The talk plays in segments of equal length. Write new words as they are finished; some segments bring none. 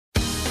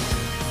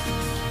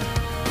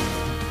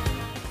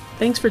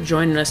Thanks for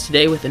joining us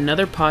today with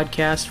another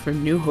podcast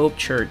from New Hope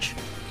Church.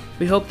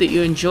 We hope that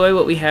you enjoy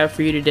what we have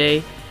for you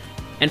today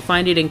and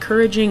find it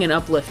encouraging and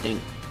uplifting.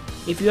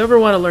 If you ever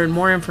want to learn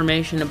more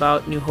information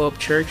about New Hope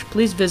Church,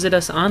 please visit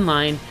us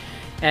online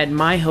at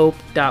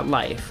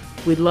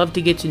myhope.life. We'd love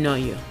to get to know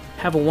you.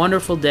 Have a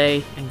wonderful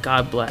day, and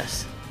God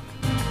bless.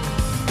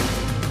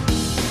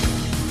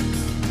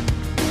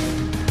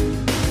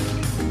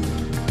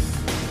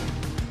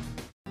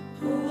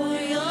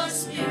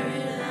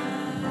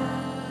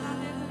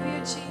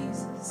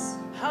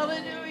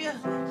 Hallelujah.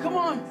 Come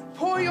on,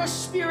 pour your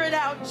spirit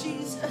out,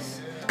 Jesus.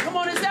 Come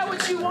on, is that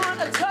what you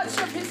want? A touch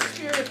of his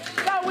spirit.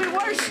 God, we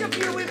worship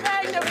you. We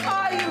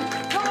magnify you.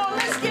 Come on,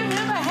 let's give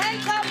him a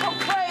hand clap of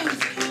praise.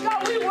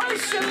 God, we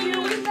worship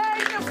you. We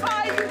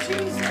magnify you,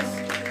 Jesus.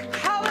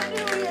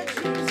 Hallelujah,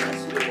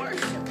 Jesus. We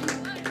worship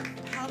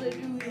you.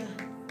 Hallelujah.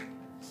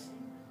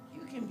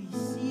 You can be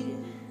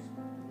seated.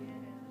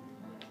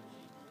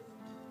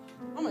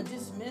 I'm going to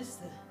dismiss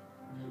the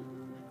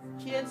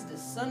kids to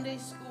Sunday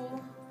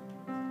school.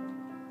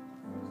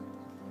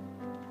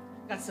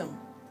 Got some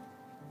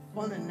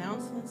fun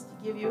announcements to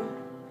give you,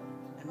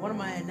 and one of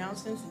my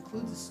announcements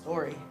includes a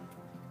story.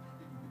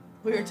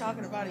 We were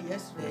talking about it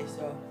yesterday,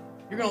 so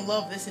you're gonna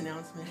love this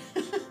announcement.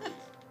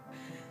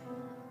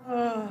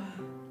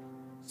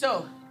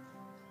 So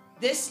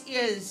this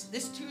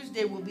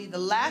Tuesday will be the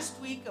last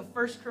week of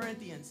 1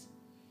 Corinthians,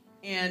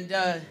 and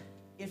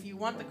if you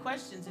want the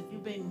questions, if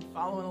you've been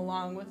following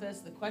along with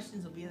us, the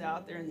questions will be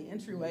out there in the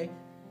entryway.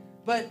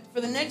 But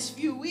for the next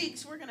few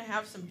weeks, we're gonna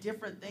have some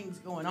different things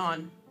going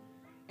on.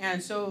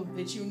 And so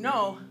that you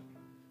know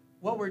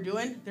what we're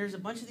doing, there's a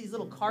bunch of these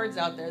little cards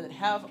out there that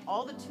have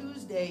all the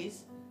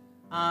Tuesdays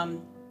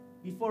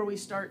before we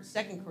start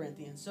 2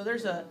 Corinthians. So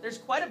there's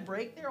quite a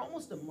break there,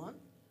 almost a month.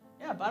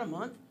 Yeah, about a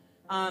month.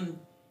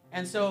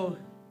 And so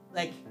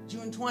like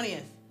June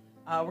 20th,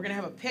 we're going to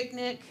have a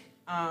picnic.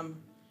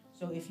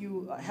 So if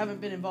you haven't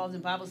been involved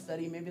in Bible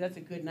study, maybe that's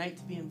a good night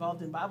to be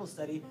involved in Bible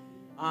study.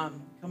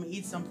 Come and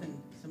eat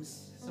something,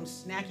 some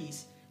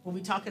snackies. We'll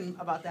be talking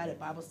about that at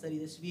Bible study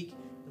this week.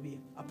 There'll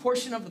be a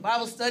portion of the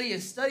Bible study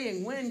is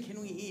studying when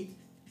can we eat,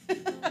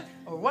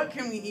 or what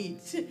can we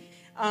eat.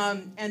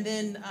 And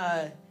then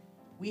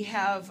we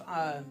have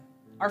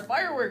our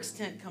fireworks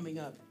tent coming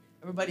up.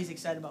 Everybody's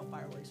excited about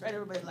fireworks, right?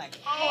 Everybody's like,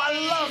 oh,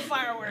 I love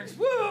fireworks.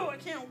 Woo, I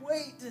can't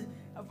wait to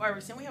have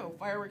fireworks. And we have a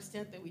fireworks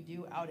tent that we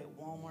do out at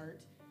Walmart.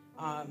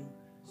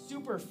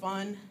 Super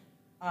fun.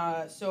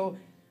 So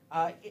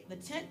the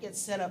tent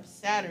gets set up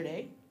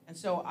Saturday. And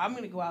so I'm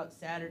going to go out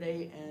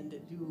Saturday and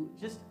do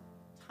just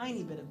a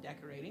tiny bit of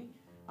decorating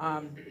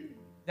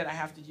that I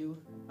have to do.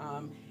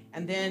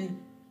 And then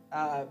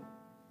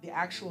the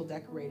actual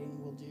decorating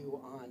we'll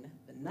do on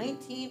the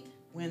 19th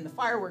when the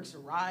fireworks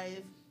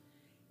arrive.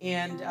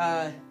 And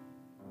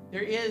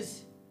there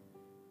is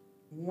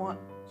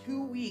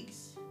 2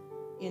 weeks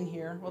in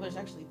here. Well, there's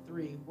actually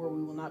 3 where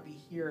we will not be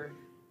here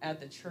at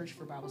the church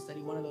for Bible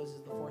study. One of those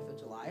is the 4th of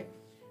July.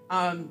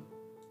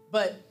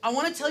 But I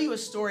want to tell you a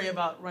story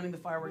about running the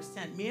fireworks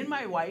tent. Me and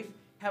my wife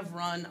have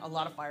run a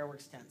lot of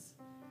fireworks tents.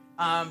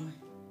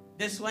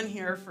 This one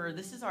here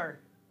this is our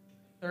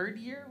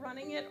 3rd year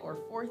running it or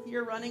 4th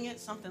year running it,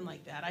 something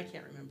like that. I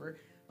can't remember.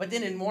 But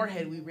then in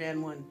Moorhead, we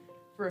ran one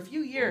for a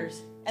few years,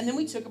 and then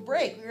we took a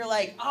break. We were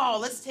like, oh,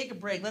 let's take a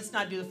break. Let's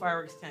not do the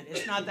fireworks tent.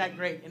 It's not that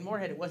great. In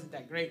Moorhead, it wasn't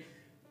that great.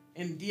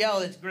 In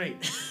DL, it's great.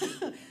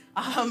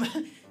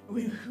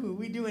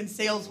 We do in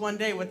sales one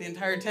day what the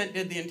entire tent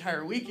did the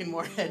entire week in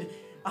Moorhead.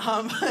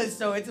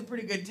 So it's a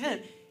pretty good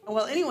tent.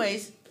 Well,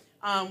 anyways,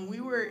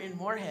 we were in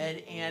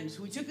Moorhead, and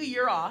so we took a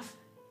year off,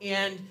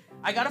 and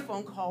I got a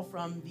phone call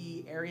from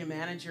the area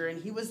manager, and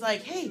he was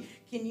like, hey,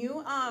 can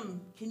you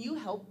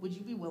help? Would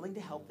you be willing to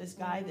help this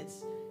guy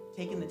that's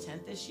taking the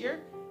tent this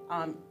year?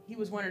 He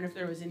was wondering if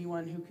there was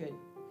anyone who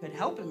could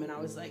help him, and I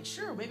was like,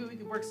 sure, maybe we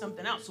could work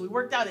something out. So we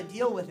worked out a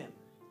deal with him,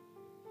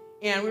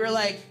 and we were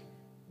like,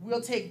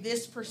 we'll take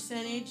this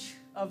percentage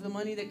of the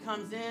money that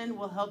comes in.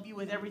 We'll help you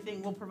with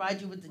everything. We'll provide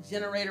you with the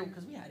generator,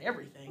 because we had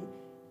everything.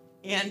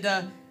 And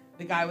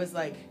the guy was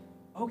like,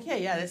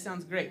 okay, yeah, that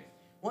sounds great.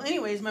 Well,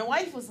 anyways, my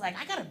wife was like,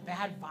 I got a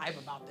bad vibe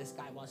about this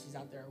guy while she's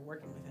out there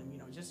working with him,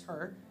 just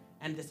her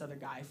and this other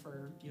guy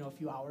for, a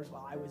few hours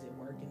while I was at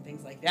work and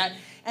things like that.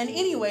 And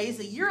anyways,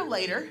 a year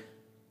later,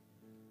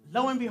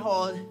 lo and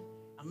behold,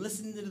 I'm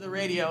listening to the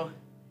radio,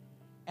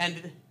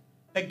 and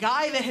the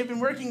guy that had been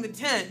working the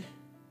tent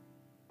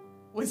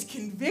was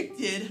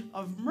convicted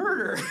of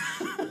murder.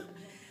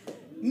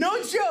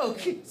 No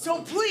joke.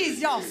 So please,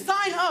 y'all,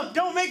 sign up.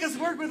 Don't make us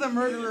work with a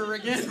murderer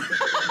again.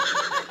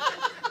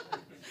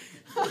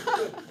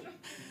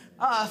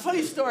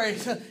 Funny story.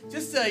 So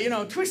just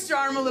twist your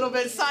arm a little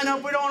bit. Sign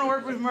up. We don't want to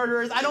work with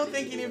murderers. I don't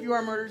think any of you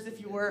are murderers.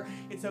 If you were,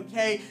 it's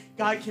okay.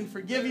 God can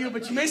forgive you,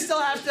 but you may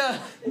still have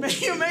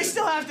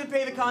to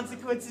pay the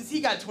consequences.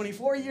 He got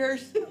 24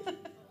 years.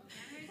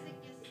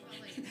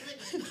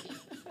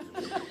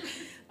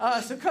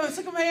 So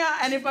come hang out.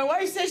 And if my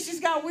wife says she's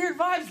got weird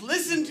vibes,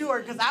 listen to her.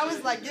 Because I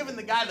was like giving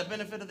the guy the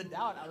benefit of the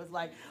doubt. I was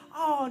like,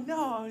 oh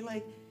no,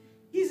 like,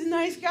 he's a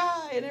nice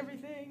guy and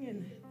everything.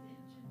 And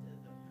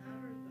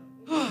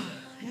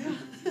yeah.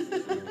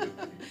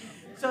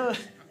 So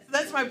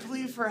that's my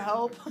plea for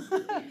help.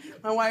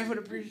 My wife would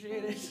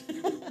appreciate it.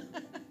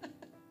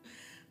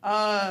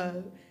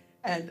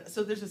 And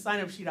so there's a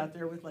sign-up sheet out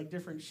there with like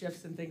different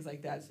shifts and things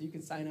like that. So you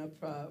can sign up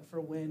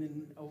for when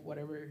and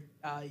whatever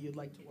you'd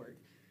like to work.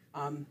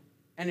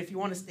 And if you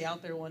want to stay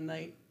out there one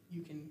night,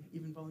 you can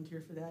even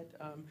volunteer for that.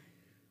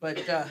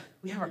 But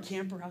we have our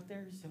camper out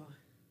there, so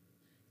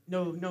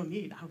no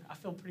need. I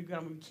feel pretty good.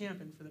 I'm going to be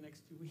camping for the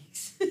next 2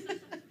 weeks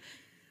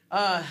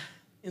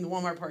in the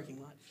Walmart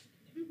parking lot.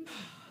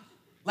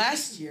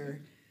 Last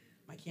year,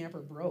 my camper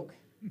broke.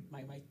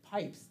 My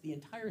pipes, the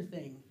entire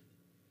thing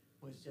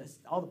was just,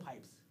 all the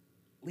pipes,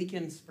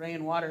 leaking,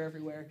 spraying water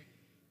everywhere.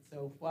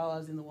 So while I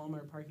was in the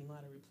Walmart parking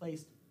lot, I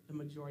replaced the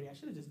majority. I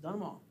should have just done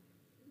them all.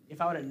 If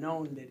I would have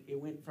known that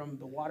it went from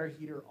the water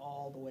heater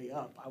all the way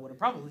up, I would have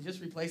probably just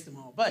replaced them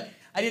all. But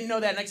I didn't know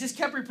that, and I just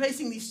kept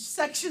replacing these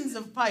sections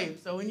of pipe.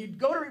 So when you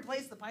go to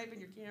replace the pipe in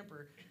your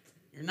camper,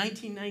 your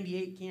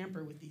 1998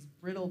 camper with these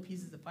brittle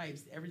pieces of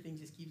pipes, everything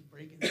just keeps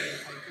breaking. The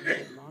pipe keeps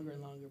getting longer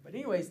and longer. But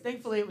anyways,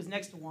 thankfully it was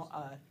next to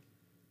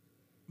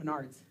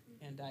Menards,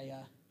 and I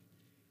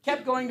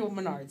kept going to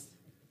Menards,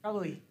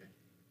 probably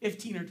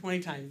 15 or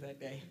 20 times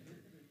that day.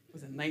 It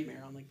was a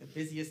nightmare on like the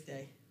busiest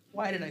day.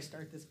 Why did I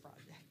start this project?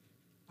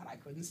 But I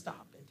couldn't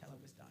stop until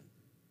it was done.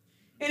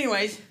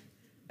 Anyways,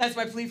 that's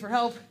my plea for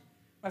help.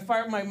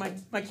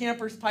 My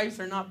camper's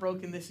pipes are not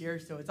broken this year,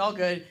 so it's all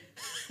good.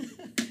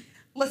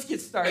 Let's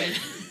get started.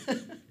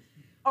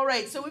 All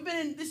right, so we've been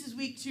in, this is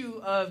week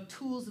 2 of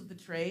Tools of the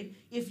Trade.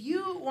 If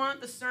you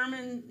want the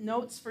sermon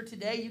notes for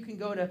today, you can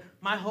go to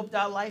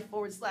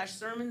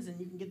myhope.life/sermons, and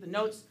you can get the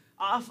notes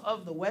off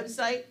of the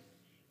website.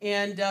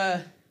 And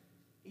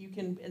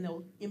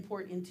they'll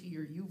import into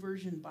your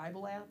YouVersion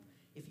Bible app.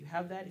 If you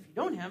have that, if you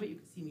don't have it, you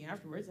can see me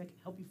afterwards. I can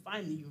help you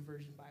find the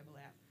YouVersion Bible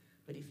app.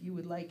 But if you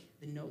would like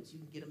the notes, you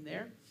can get them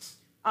there.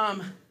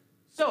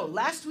 So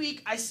last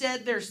week I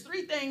said there's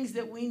 3 things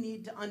that we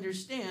need to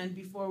understand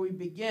before we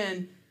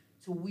begin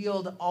to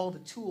wield all the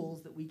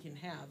tools that we can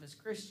have as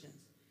Christians.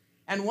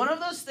 And one of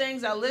those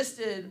things I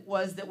listed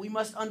was that we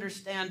must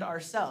understand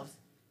ourselves.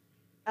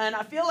 And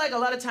I feel like a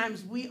lot of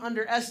times we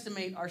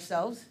underestimate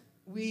ourselves.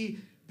 We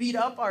beat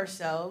up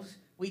ourselves.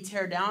 We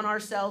tear down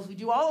ourselves. We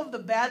do all of the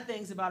bad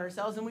things about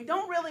ourselves, and we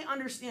don't really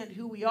understand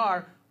who we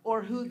are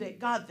or who that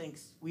God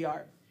thinks we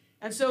are.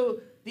 And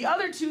so the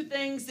other 2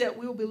 things that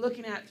we will be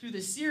looking at through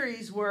this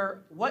series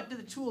were what do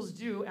the tools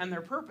do and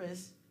their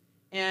purpose,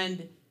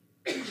 and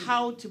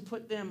how to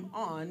put them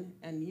on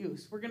and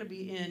use. We're going to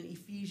be in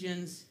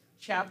Ephesians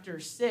chapter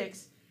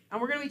 6,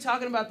 and we're going to be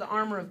talking about the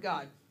armor of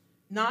God.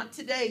 Not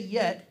today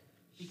yet,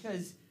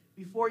 because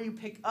before you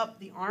pick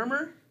up the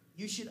armor,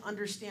 you should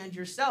understand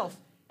yourself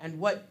and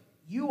what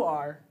you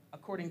are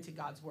according to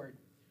God's word.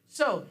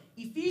 So,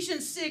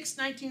 Ephesians 6,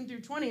 19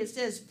 through 20, it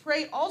says,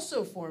 "Pray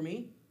also for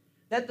me,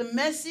 that the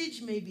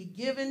message may be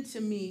given to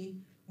me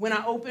when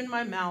I open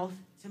my mouth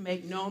to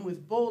make known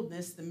with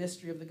boldness the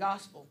mystery of the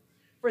gospel.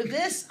 For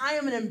this I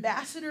am an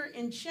ambassador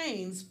in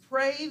chains.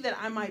 Pray that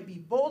I might be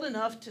bold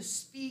enough to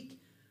speak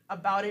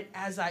about it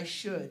as I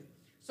should."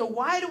 So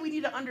why do we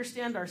need to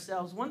understand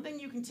ourselves? One thing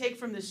you can take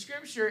from this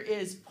scripture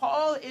is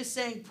Paul is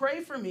saying,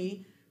 pray for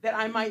me that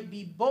I might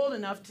be bold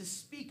enough to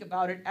speak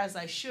about it as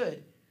I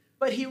should.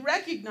 But he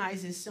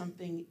recognizes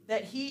something,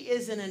 that he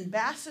is an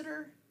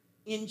ambassador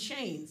in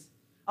chains.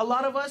 A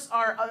lot of us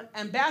are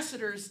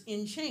ambassadors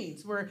in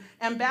chains. We're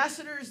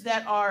ambassadors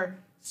that are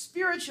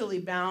spiritually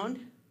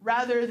bound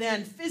rather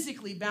than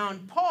physically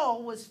bound.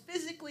 Paul was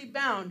physically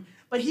bound,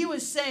 but he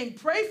was saying,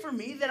 pray for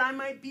me that I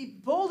might be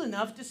bold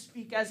enough to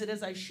speak as it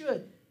as I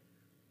should.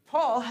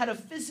 Paul had a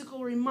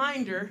physical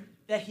reminder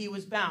that he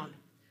was bound.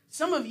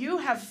 Some of you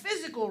have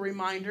physical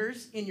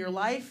reminders in your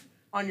life,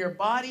 on your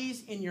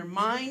bodies, in your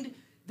mind,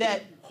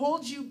 that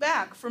hold you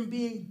back from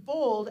being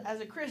bold as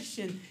a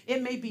Christian.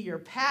 It may be your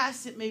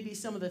past. It may be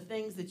some of the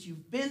things that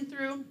you've been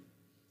through.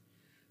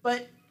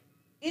 But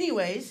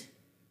anyways,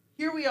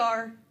 here we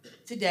are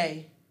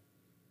today.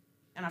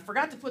 And I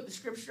forgot to put the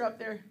scripture up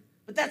there,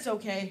 but that's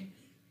okay.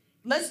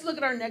 Let's look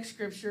at our next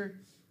scripture.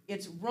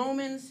 It's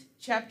Romans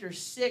chapter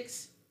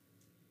 6,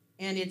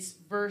 and it's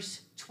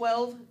verse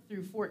 12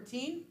 through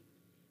 14.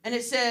 And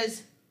it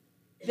says,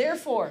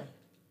 "Therefore,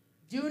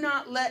 do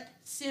not let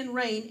sin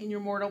reign in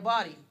your mortal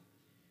body,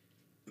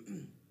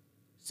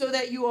 so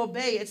that you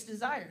obey its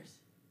desires.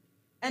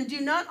 And do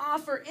not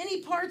offer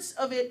any parts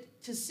of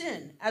it to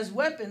sin as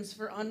weapons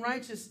for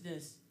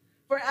unrighteousness.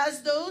 For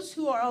as those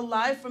who are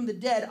alive from the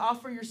dead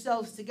offer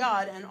yourselves to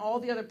God, and all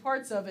the other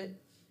parts of it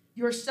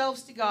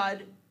yourselves to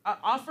God,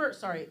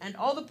 and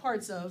all the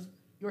parts of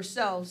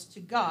yourselves to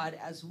God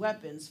as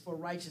weapons for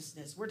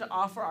righteousness." We're to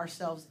offer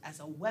ourselves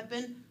as a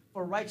weapon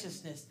for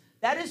righteousness.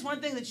 That is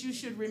one thing that you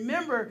should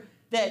remember,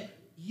 that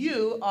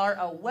you are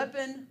a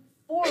weapon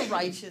for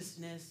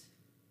righteousness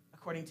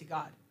according to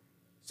God.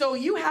 So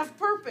you have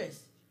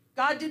purpose.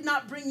 God did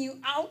not bring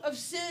you out of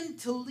sin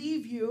to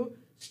leave you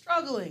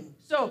struggling.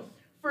 So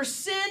For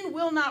sin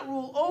will not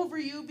rule over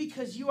you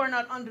because you are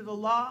not under the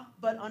law,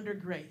 but under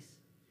grace.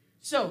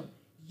 So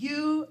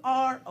you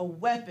are a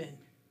weapon.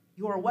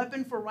 You are a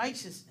weapon for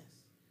righteousness.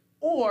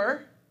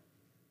 Or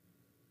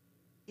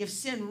if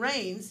sin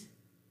reigns,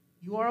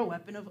 you are a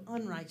weapon of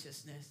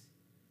unrighteousness.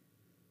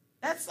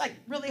 That's like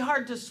really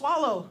hard to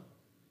swallow,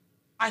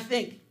 I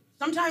think.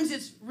 Sometimes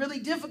it's really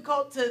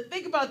difficult to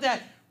think about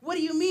that. What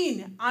do you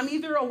mean? I'm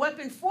either a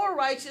weapon for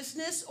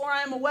righteousness or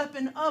I'm a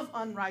weapon of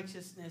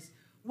unrighteousness.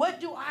 What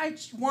do I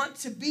want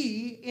to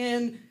be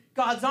in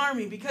God's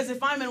army? Because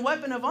if I'm a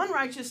weapon of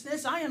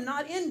unrighteousness, I am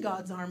not in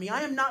God's army.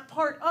 I am not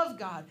part of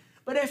God.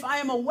 But if I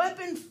am a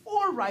weapon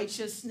for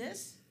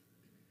righteousness,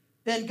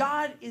 then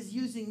God is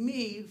using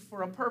me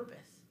for a purpose.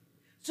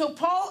 So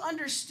Paul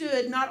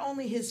understood not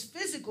only his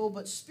physical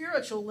but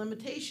spiritual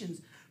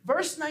limitations.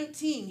 Verse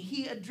 19,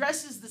 he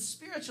addresses the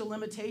spiritual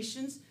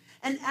limitations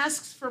and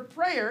asks for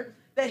prayer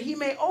that he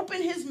may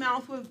open his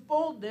mouth with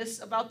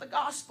boldness about the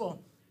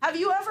gospel. Have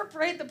you ever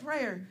prayed the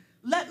prayer,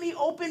 let me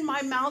open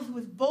my mouth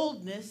with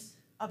boldness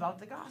about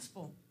the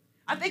gospel?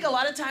 I think a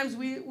lot of times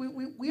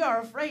we are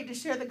afraid to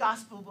share the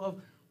gospel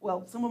of,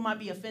 well, someone might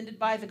be offended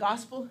by the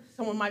gospel.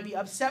 Someone might be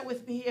upset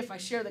with me if I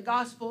share the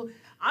gospel.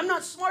 I'm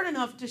not smart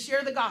enough to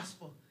share the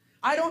gospel.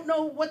 I don't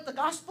know what the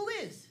gospel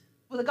is.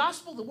 Well,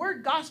 the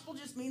word gospel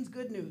just means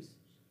good news.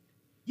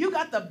 You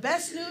got the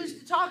best news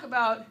to talk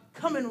about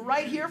coming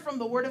right here from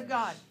the Word of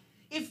God.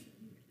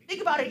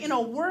 Think about it, in a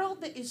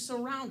world that is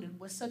surrounded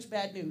with such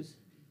bad news,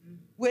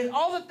 with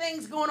all the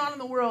things going on in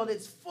the world,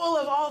 it's full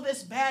of all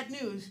this bad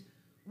news.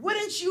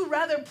 Wouldn't you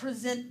rather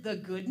present the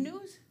good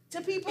news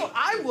to people?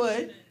 I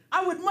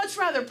would much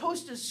rather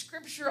post a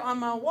scripture on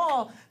my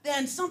wall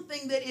than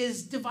something that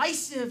is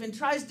divisive and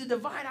tries to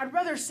divide. I'd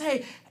rather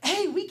say,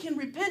 hey, we can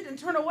repent and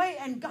turn away,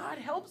 and God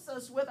helps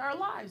us with our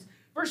lives.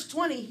 Verse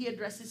 20, he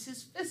addresses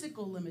his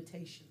physical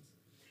limitations.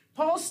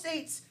 Paul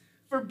states,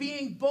 for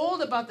being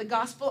bold about the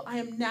gospel, I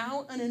am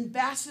now an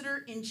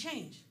ambassador in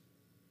chains.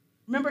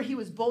 Remember, he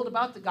was bold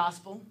about the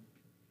gospel,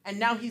 and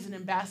now he's an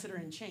ambassador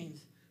in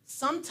chains.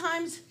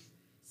 Sometimes,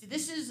 see,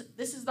 this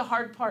is the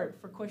hard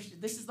part for Christians.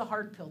 This is the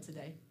hard pill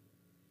today.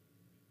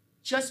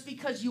 Just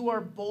because you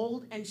are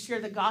bold and share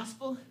the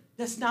gospel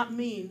does not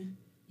mean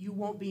you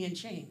won't be in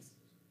chains.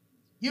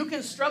 You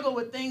can struggle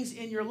with things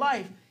in your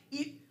life.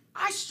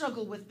 I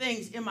struggle with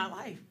things in my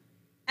life.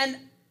 And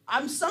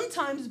I'm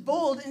sometimes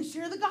bold and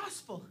share the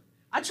gospel.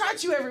 I try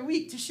to every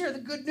week to share the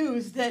good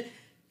news that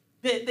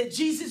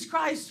Jesus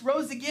Christ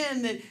rose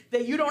again,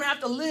 that you don't have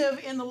to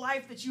live in the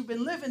life that you've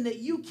been living, that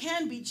you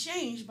can be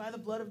changed by the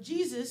blood of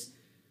Jesus.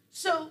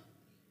 So,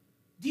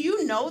 do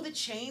you know the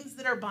chains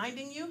that are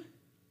binding you?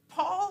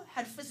 Paul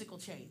had physical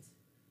chains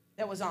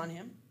that was on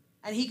him,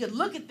 and he could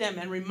look at them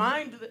and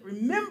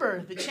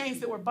remember the chains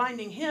that were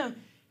binding him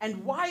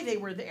and why they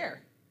were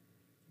there.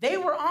 They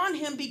were on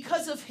him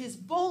because of his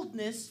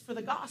boldness for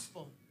the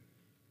gospel.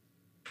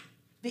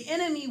 The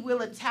enemy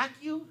will attack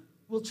you,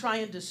 will try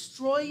and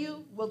destroy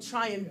you, will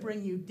try and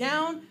bring you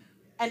down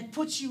and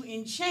put you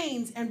in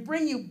chains and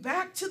bring you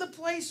back to the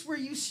place where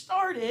you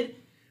started,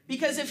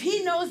 because if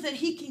he knows that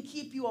he can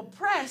keep you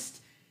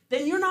oppressed,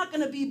 then you're not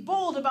going to be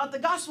bold about the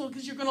gospel,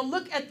 because you're going to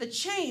look at the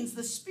chains,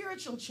 the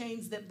spiritual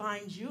chains that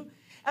bind you.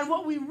 And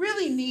what we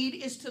really need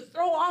is to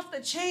throw off the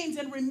chains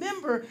and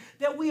remember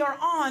that we are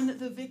on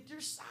the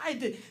victor's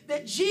side,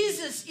 that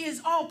Jesus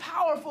is all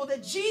powerful,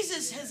 that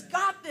Jesus has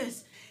got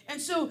this.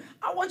 And so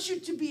I want you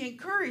to be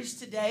encouraged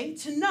today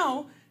to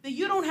know that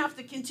you don't have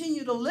to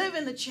continue to live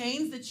in the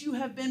chains that you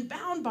have been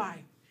bound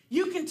by.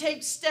 You can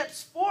take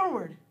steps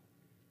forward.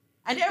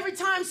 And every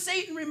time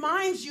Satan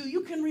reminds you,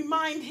 you can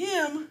remind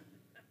him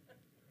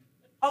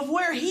of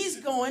where he's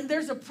going.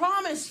 There's a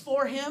promise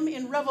for him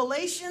in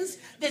Revelations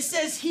that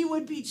says he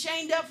would be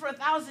chained up for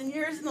 1,000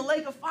 years in the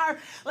lake of fire.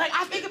 Like,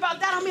 I think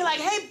about that, I'll be like,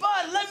 hey,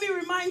 bud, let me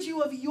remind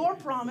you of your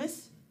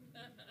promise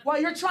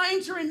while you're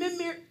trying to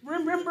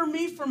remember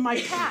me from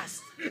my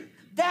past.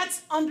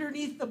 That's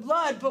underneath the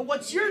blood, but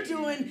what you're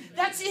doing,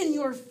 that's in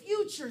your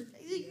future.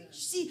 You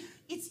see,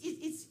 it's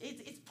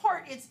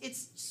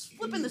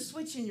flipping the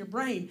switch in your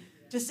brain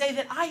to say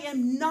that I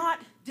am not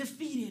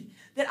defeated,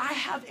 that I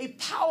have a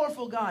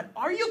powerful God.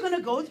 Are you going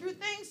to go through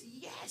things?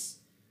 Yes.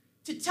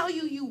 To tell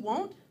you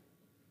won't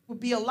would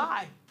be a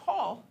lie.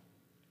 Paul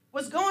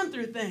was going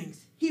through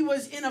things. He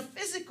was in a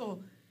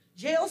physical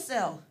jail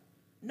cell.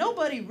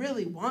 Nobody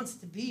really wants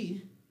to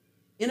be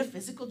in a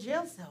physical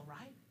jail cell,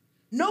 right?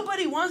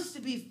 Nobody wants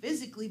to be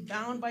physically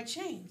bound by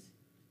chains.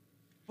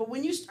 But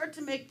when you start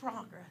to make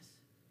progress,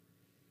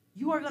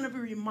 you are going to be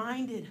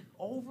reminded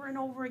over and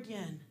over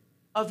again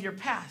of your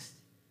past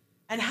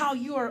and how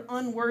you are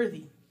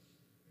unworthy.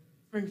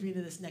 Brings me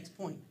to this next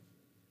point.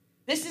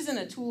 This isn't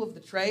a tool of the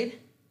trade,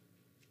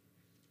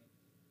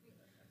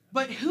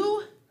 but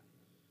who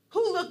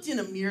looked in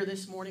a mirror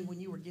this morning when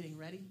you were getting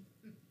ready?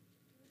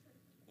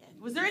 Yeah.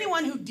 Was there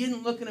anyone who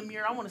didn't look in a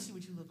mirror? I want to see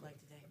what you look like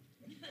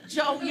today.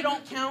 Joe, you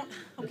don't count,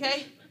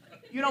 okay?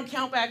 You don't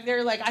count back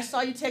there. Like, I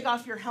saw you take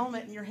off your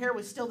helmet and your hair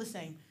was still the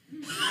same.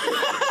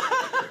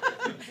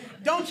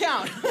 Don't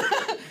count.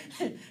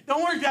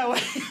 Don't work that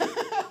way.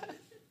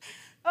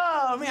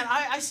 Oh, man,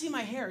 I see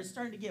my hair is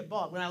starting to get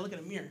bald when I look in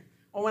a mirror.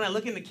 Or when I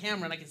look in the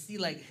camera and I can see,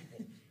 like,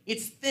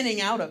 it's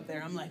thinning out up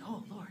there. I'm like,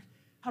 oh, Lord,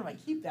 how do I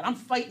keep that? I'm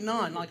fighting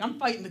on. Like, I'm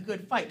fighting the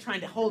good fight,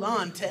 trying to hold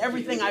on to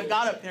everything I've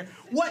got up there.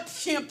 What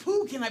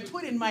shampoo can I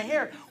put in my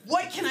hair?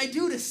 What can I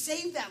do to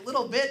save that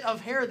little bit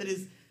of hair that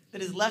is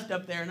left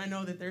up there? And I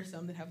know that there's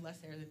some that have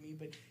less hair than me.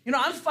 But,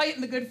 I'm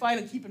fighting the good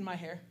fight of keeping my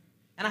hair.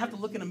 And I have to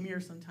look in a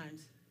mirror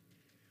sometimes.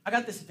 I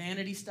got this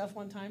vanity stuff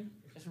one time.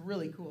 It's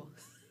really cool.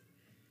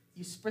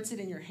 You spritz it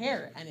in your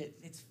hair, and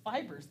it's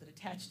fibers that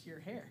attach to your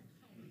hair.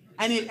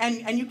 And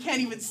you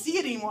can't even see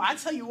it anymore. I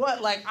tell you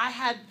what, like, I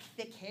had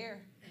thick hair.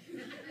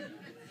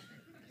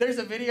 There's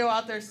a video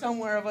out there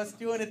somewhere of us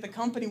doing it. The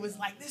company was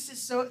like, this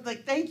is so,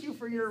 like, thank you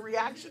for your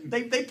reaction.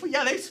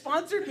 They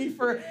sponsored me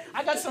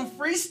I got some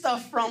free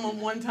stuff from them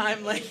one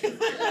time. Like,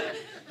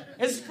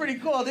 it's pretty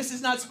cool. This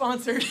is not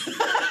sponsored.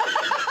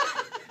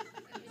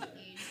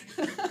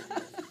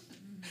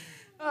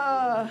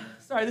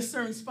 Sorry, this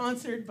sermon's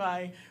sponsored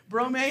by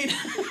Bromade.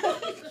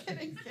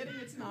 kidding,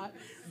 it's not.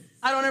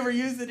 I don't ever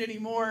use it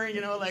anymore,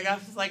 like I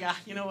was like,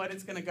 you know what,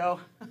 it's gonna go.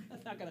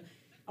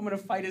 I'm gonna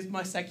fight as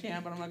much as I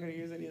can, but I'm not gonna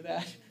use any of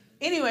that.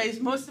 Anyways,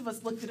 most of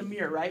us looked at a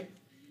mirror, right?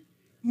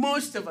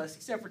 Most of us,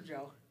 except for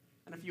Joe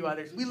and a few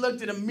others, we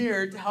looked at a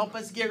mirror to help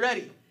us get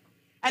ready.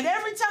 And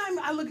every time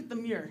I look at the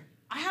mirror,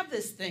 I have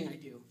this thing I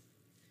do.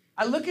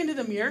 I look into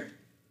the mirror,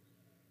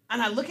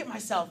 and I look at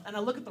myself, and I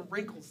look at the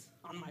wrinkles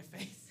on my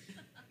face.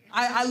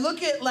 I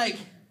look at, like,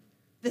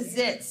 the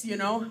zits,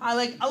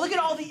 I look at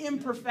all the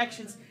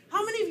imperfections.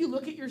 How many of you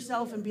look at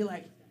yourself and be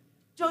like,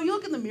 Joe, you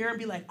look in the mirror and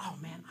be like, oh,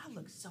 man, I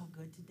look so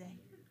good today.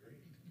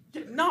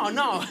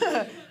 No.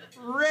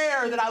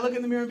 Rare that I look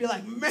in the mirror and be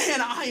like, man,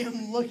 I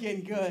am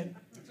looking good.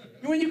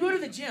 When you go to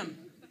the gym,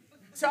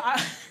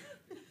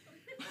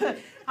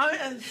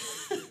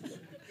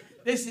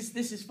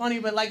 this is funny,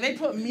 but, like, they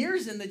put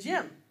mirrors in the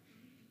gym.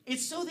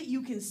 It's so that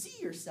you can see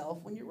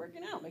yourself when you're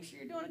working out. Make sure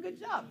you're doing a good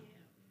job.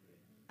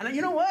 And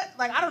you know what?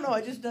 Like, I don't know,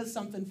 it just does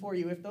something for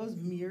you if those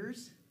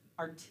mirrors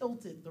are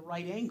tilted the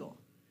right angle.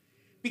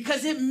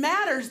 Because it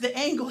matters the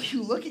angle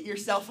you look at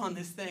yourself on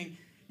this thing.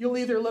 You'll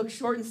either look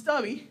short and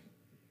stubby,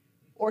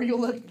 or you'll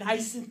look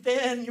nice and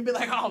thin. You'll be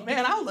like, oh,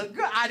 man, I look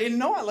good. I didn't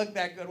know I looked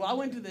that good. Well, I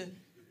went to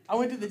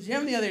the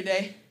gym the other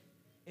day.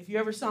 If you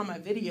ever saw my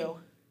video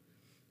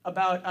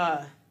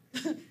about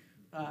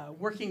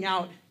working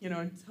out,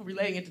 and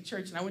relating it to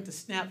church, and I went to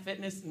Snap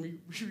Fitness and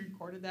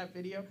re-recorded that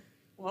video.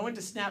 Well, I went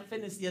to Snap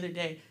Fitness the other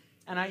day,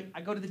 and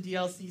I go to the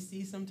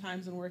DLCC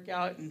sometimes and work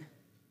out, and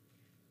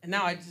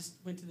now I just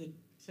went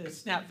to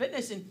Snap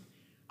Fitness, and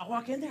I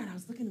walk in there, and I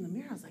was looking in the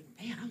mirror. I was like,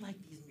 man, I like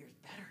these mirrors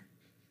better.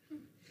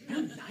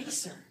 I'm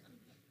nicer.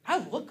 I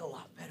look a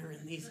lot better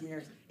in these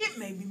mirrors. It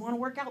made me want to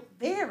work out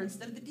there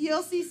instead of the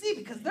DLCC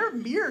because their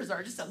mirrors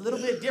are just a little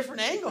bit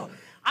different angle.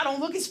 I don't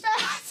look as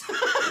fast.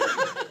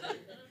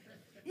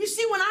 You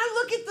see, when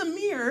I look at the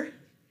mirror,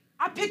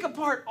 I pick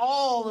apart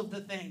all of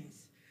the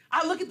things.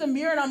 I look at the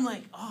mirror and I'm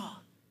like, oh,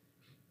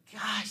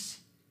 gosh,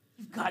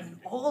 you've gotten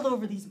old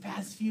over these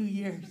past few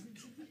years.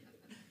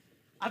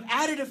 I've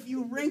added a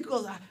few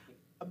wrinkles.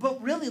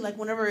 But really, like,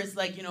 whenever it's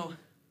like,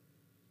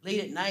 late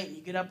at night and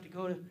you get up to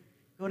go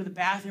to the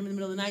bathroom in the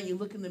middle of the night and you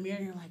look in the mirror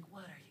and you're like,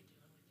 what are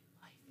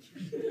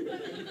you doing with your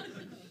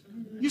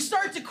life? You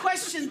start to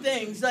question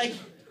things. Like,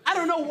 I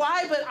don't know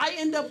why, but I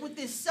end up with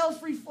this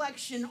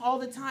self-reflection all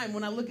the time.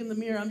 When I look in the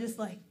mirror, I'm just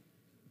like,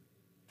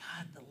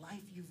 God, the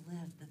life you've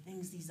lived, the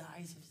things these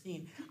eyes have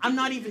seen. I'm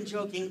not even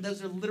joking.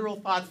 Those are literal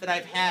thoughts that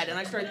I've had. And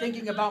I start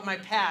thinking about my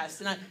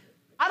past. And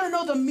I don't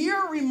know, the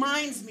mirror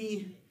reminds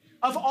me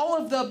of all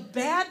of the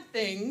bad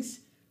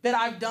things that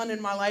I've done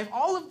in my life,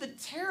 all of the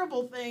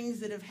terrible things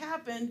that have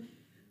happened.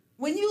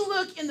 When you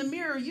look in the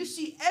mirror, you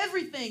see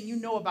everything you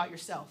know about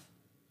yourself.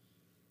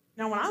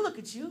 Now, when I look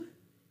at you,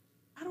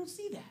 I don't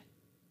see that.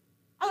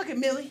 I look at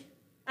Millie,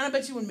 and I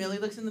bet you when Millie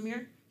looks in the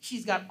mirror,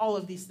 she's got all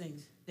of these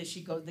things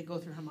that go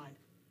through her mind.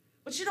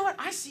 But you know what?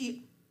 I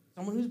see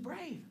someone who's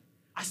brave.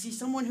 I see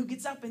someone who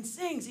gets up and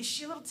sings. Is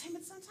she a little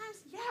timid sometimes?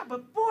 Yeah,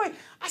 but boy,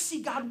 I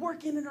see God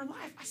working in her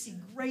life. I see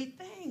great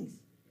things.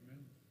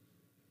 Amen.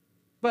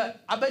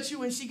 But I bet you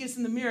when she gets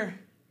in the mirror,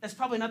 that's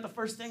probably not the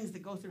first things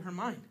that go through her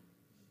mind.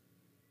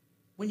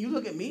 When you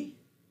look at me,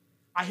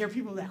 I hear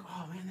people like,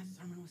 oh, man,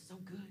 that sermon was so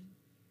good.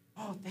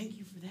 Oh, thank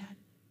you for that.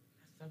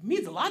 It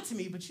means a lot to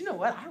me, but you know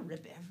what? I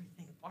rip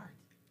everything apart.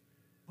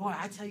 Boy,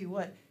 I tell you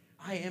what,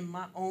 I am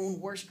my own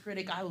worst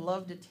critic. I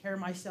love to tear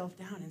myself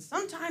down. And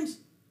sometimes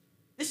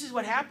this is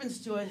what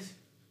happens to us,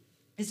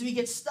 is we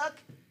get stuck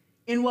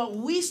in what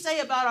we say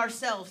about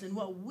ourselves and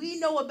what we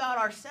know about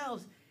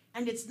ourselves.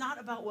 And it's not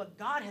about what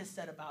God has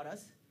said about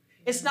us.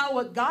 It's not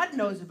what God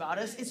knows about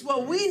us. It's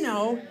what we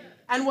know.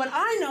 And what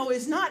I know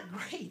is not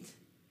great.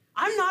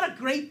 I'm not a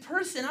great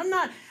person.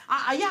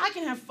 I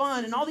can have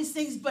fun and all these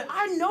things, but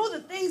I know the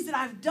things that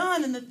I've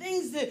done and the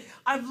things that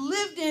I've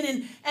lived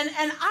in, and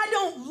I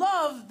don't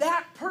love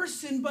that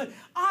person, but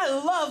I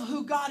love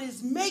who God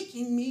is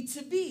making me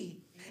to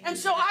be. And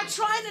so I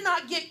try to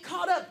not get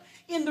caught up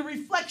in the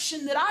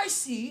reflection that I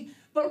see,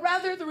 but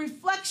rather the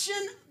reflection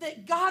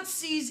that God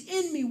sees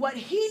in me, what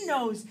he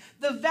knows,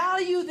 the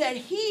value that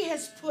he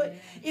has put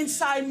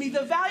inside me,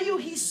 the value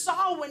he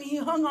saw when he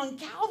hung on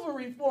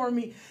Calvary for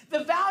me,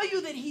 the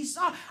value that he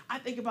saw. I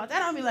think about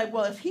that, I'll be like,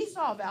 well, if he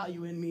saw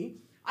value in me,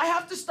 I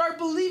have to start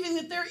believing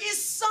that there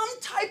is some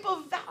type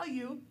of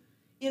value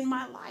in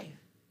my life.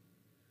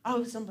 I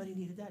hope somebody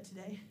needed that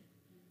today.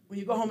 When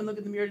you go home and look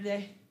in the mirror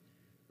today,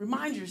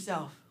 remind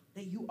yourself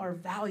that you are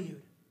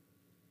valued.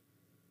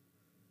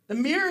 The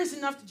mirror is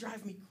enough to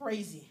drive me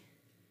crazy.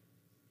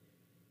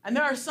 And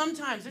there's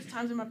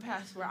times in my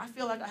past where I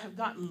feel like I have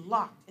gotten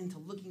locked into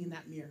looking in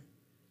that mirror.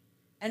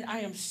 And I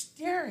am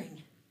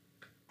staring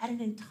at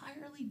an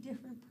entirely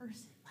different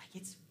person. Like,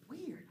 it's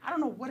weird. I don't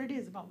know what it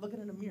is about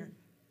looking in a mirror.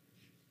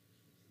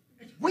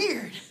 It's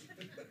weird.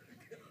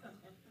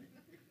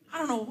 I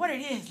don't know what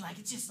it is. Like,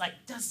 it just like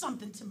does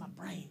something to my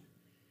brain.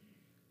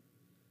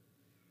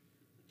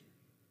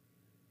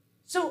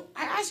 So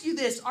I ask you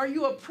this, are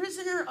you a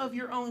prisoner of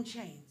your own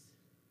chains?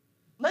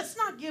 Let's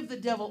not give the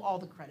devil all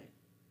the credit,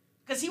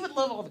 because he would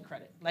love all the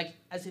credit, like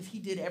as if he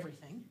did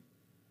everything.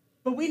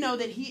 But we know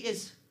that he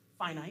is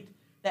finite,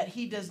 that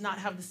he does not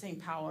have the same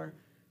power.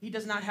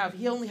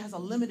 He only has a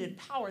limited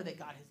power that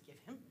God has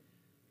given him.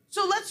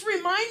 So let's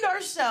remind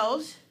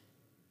ourselves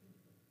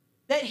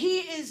that he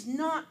is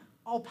not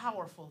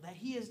all-powerful, that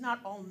he is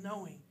not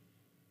all-knowing.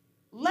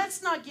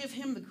 Let's not give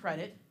him the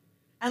credit,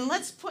 and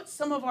let's put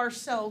some of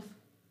ourselves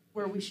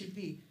where we should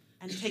be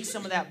and take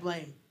some of that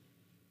blame.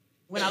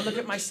 When I look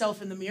at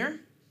myself in the mirror,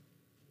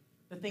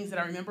 the things that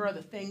I remember are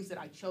the things that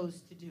I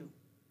chose to do.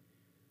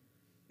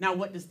 Now,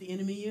 what does the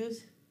enemy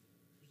use?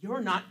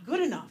 You're not good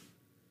enough.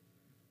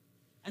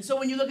 And so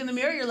when you look in the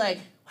mirror, you're like,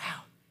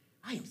 wow,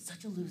 I am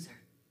such a loser.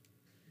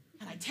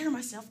 And I tear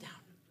myself down.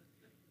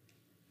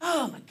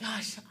 Oh my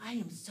gosh, I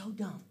am so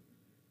dumb.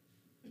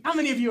 How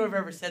many of you have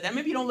ever said that?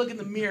 Maybe you don't look in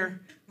the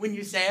mirror when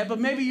you say it, but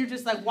maybe you're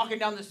just like walking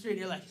down the street and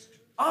you're like,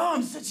 oh,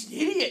 I'm such an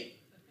idiot.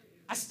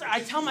 I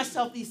tell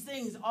myself these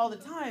things all the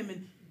time,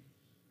 and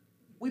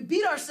we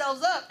beat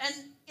ourselves up, and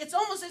it's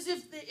almost as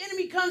if the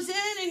enemy comes in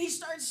and he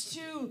starts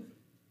to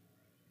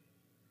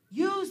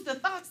use the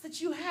thoughts that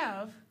you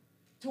have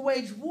to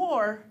wage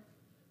war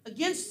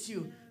against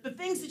you. The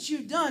things that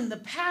you've done, the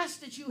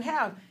past that you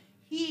have.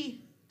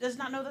 He does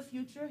not know the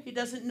future. He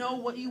doesn't know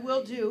what you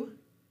will do.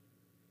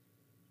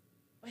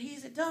 But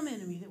he's a dumb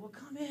enemy that will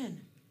come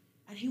in,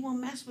 and he will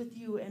mess with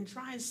you and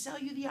try and sell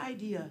you the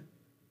idea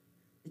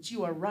that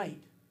you are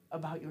right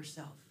about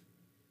yourself.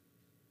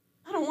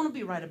 I don't want to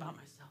be right about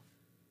myself.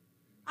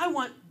 I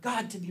want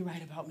God to be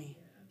right about me.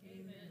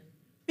 Amen.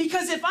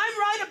 Because if I'm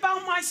right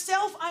about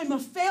myself, I'm a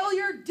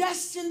failure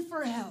destined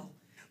for hell.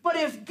 But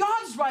if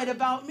God's right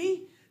about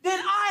me, then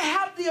I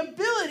have the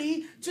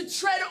ability to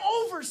tread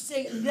over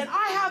Satan, that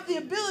I have the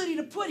ability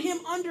to put him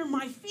under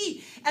my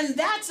feet. And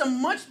that's a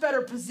much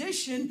better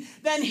position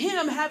than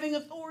him having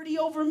authority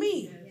over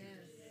me.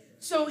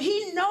 So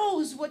he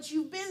knows what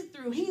you've been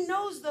through. He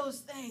knows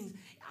those things.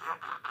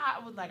 I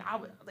would like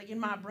in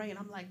my brain,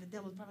 I'm like, the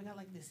devil's probably got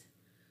like this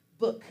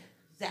book,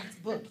 Zach's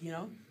book, you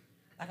know?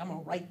 Like, I'm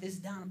going to write this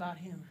down about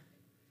him.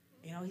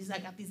 You know, he's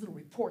like got these little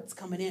reports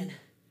coming in.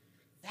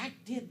 Zach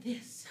did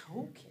this.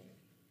 Okay.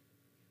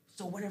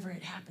 So whenever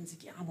it happens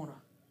again,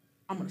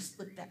 I'm gonna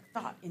slip that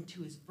thought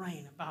into his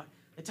brain about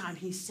the time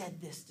he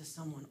said this to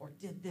someone or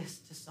did this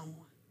to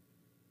someone.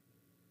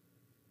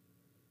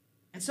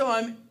 And so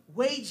I'm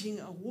waging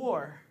a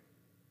war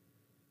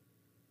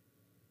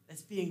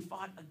that's being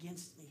fought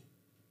against me.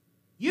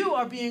 You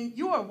are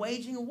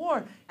waging a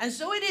war. And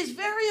so it is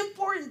very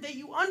important that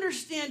you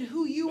understand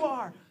who you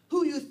are,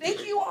 who you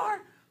think you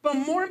are, but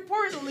more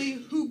importantly,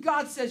 who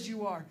God says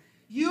you are.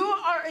 You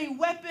are a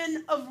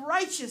weapon of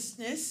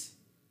righteousness.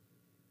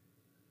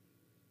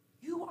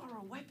 You are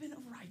a weapon of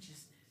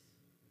righteousness.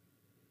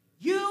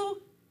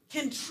 You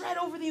can tread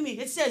over the enemy.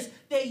 It says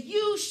that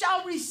you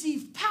shall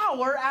receive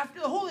power after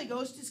the Holy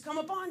Ghost has come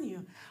upon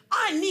you.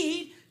 I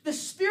need the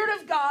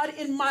Spirit of God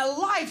in my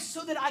life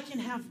so that I can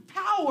have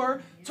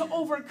power to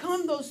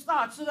overcome those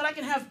thoughts, so that I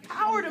can have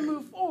power to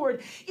move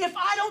forward. If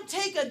I don't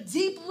take a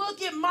deep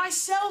look at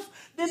myself,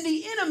 then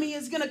the enemy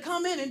is going to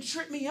come in and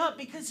trip me up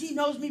because he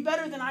knows me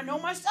better than I know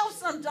myself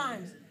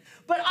sometimes.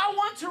 But I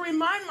want to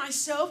remind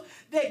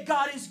myself that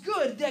God is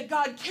good, that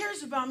God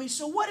cares about me.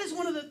 So what is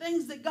one of the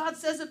things that God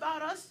says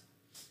about us?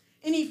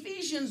 In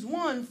Ephesians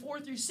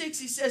 1:4-6,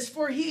 he says,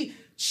 "For he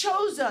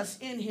chose us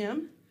in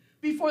him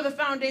before the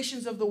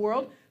foundations of the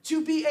world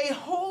to be a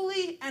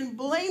holy and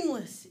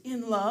blameless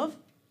in love,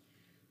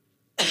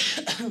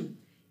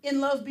 in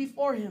love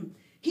before him.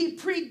 He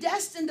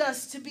predestined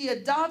us to be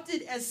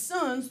adopted as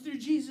sons through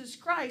Jesus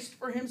Christ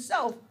for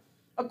himself,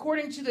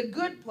 according to the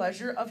good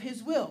pleasure of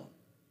his will,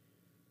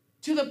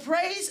 to the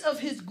praise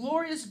of his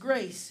glorious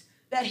grace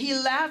that he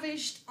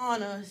lavished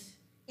on us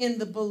in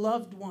the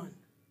beloved one."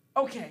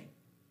 Okay,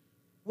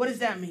 what does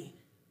that mean?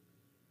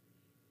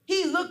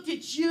 He looked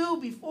at you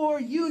before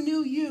you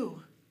knew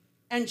you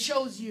and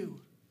chose you.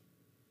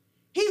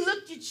 He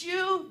looked at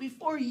you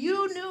before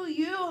you knew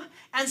you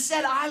and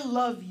said, "I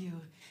love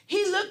you."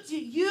 He looked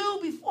at you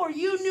before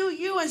you knew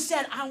you and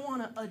said, I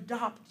want to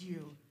adopt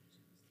you.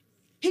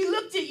 He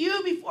looked at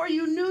you before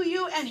you knew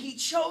you and he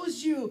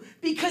chose you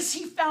because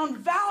he found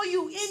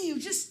value in you.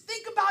 Just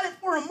think about it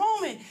for a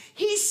moment.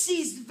 He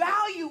sees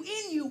value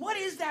in you. What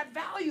is that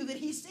value that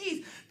he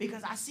sees?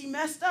 Because I see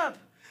messed up.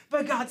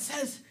 But God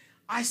says,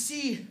 I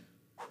see,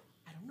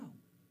 I don't know.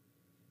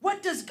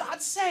 What does God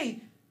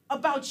say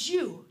about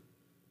you?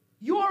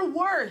 Your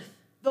worth,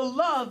 the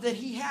love that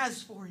he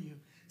has for you.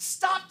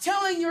 Stop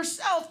telling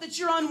yourself that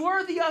you're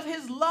unworthy of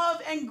his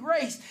love and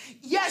grace.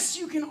 Yes,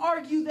 you can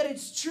argue that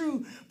it's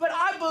true, but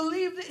I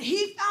believe that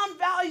he found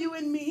value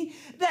in me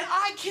that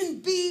I can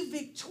be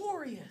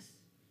victorious.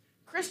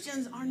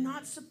 Christians are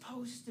not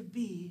supposed to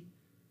be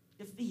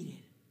defeated.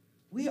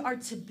 We are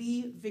to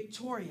be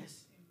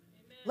victorious.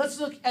 Amen. Let's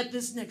look at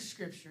this next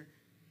scripture.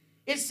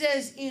 It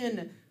says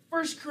in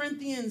 1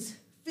 Corinthians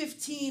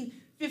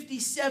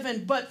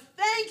 15:57, but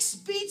thanks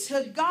be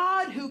to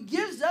God who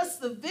gives us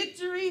the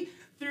victory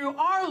through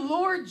our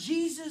Lord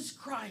Jesus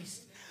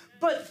Christ.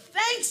 But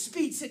thanks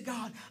be to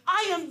God.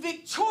 I am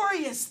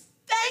victorious.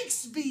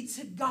 Thanks be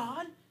to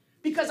God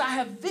because I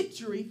have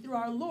victory through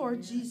our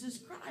Lord Jesus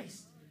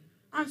Christ.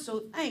 I'm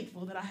so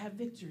thankful that I have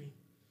victory.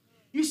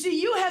 You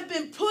see, you have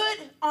been put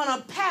on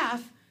a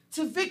path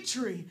to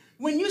victory.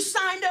 When you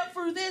signed up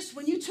for this,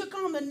 when you took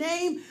on the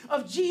name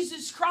of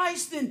Jesus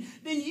Christ, then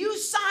you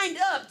signed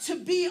up to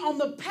be on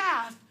the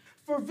path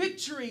for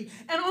victory.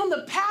 And on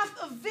the path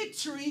of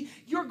victory,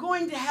 you're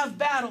going to have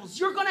battles.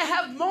 You're going to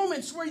have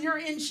moments where you're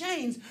in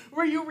chains,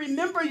 where you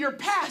remember your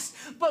past.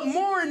 But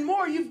more and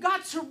more, you've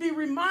got to be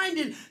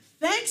reminded,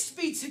 thanks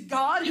be to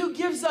God who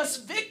gives us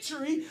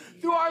victory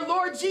through our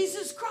Lord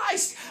Jesus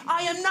Christ.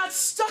 I am not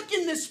stuck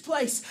in this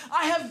place.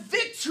 I have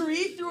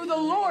victory through the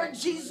Lord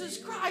Jesus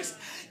Christ.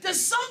 Does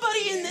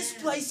somebody in this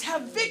place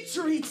have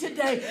victory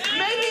today?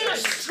 Maybe you're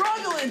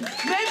struggling.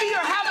 Maybe you're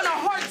having a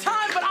hard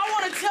time, but I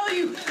want to tell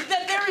you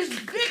that there is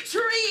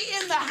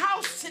victory in the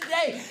house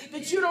today,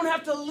 that you don't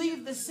have to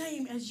leave the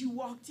same as you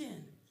walked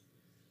in.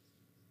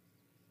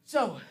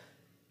 So,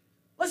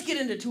 let's get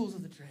into tools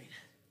of the trade.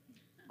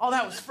 Oh,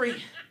 that was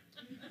free.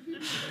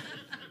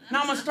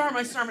 Now I'm going to start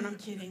my sermon. I'm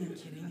kidding.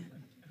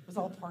 It was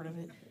all part of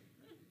it.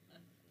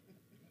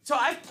 So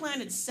I've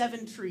planted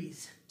 7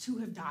 trees. 2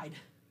 have died.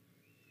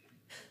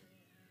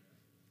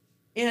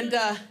 And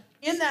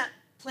in that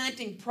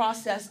planting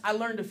process, I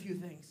learned a few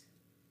things.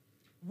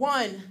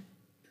 One,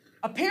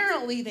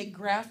 apparently they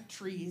graft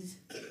trees.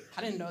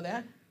 I didn't know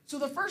that. So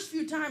the first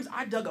few times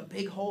I dug a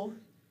big hole,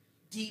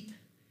 deep,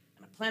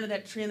 and I planted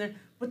that tree in there.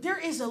 But there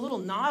is a little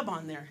knob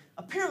on there.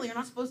 Apparently you're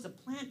not supposed to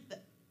plant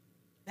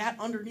that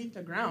underneath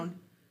the ground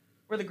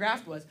where the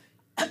graft was.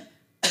 And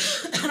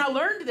I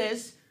learned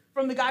this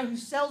from the guy who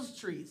sells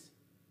trees.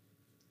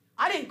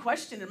 I didn't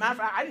question it. Matter of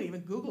fact, I didn't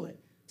even Google it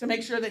to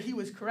make sure that he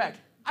was correct.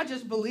 I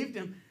just believed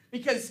him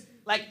because,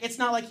 it's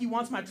not like he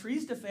wants my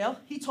trees to fail.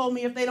 He told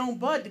me if they don't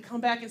bud to come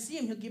back and see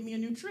him, he'll give me a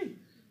new tree.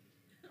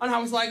 And I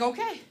was like,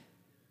 okay,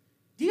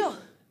 deal.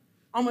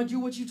 I'm going to do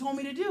what you told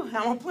me to do.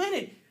 I'm going to plant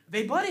it.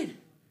 They budded.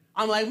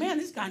 I'm like, man,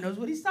 this guy knows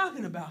what he's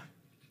talking about.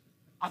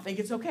 I think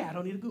it's okay. I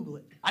don't need to Google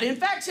it. I didn't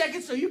fact check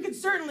it, so you can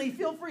certainly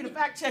feel free to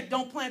fact check.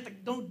 Don't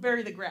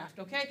bury the graft,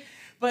 okay?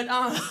 But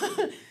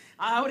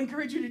I would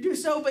encourage you to do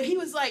so. But he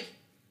was like,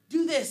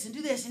 do this and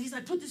do this. And he's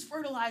like, put this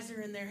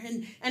fertilizer in there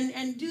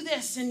and do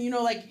this. And,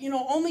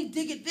 only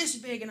dig it this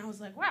big. And I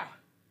was like, wow,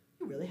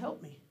 you really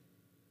helped me.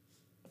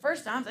 The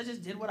first times I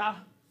just did what I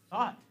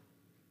thought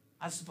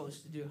I was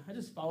supposed to do. I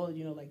just followed,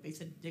 they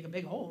said, dig a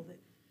big hole that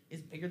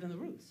is bigger than the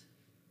roots.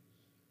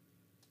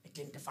 It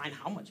didn't define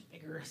how much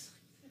bigger.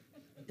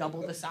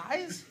 Double the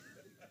size,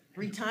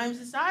 3 times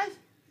the size.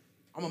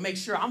 I'm going to make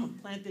sure I'm going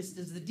to plant this.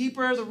 The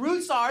deeper the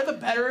roots are, the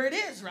better it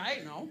is,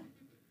 right?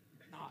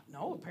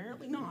 No,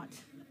 apparently not.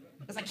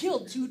 Because I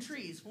killed 2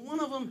 trees. One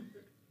of them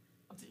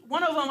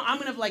I'm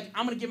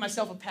going to give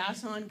myself a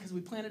pass on because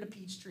we planted a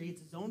peach tree.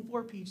 It's a zone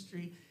 4 peach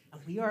tree.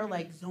 And we are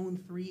zone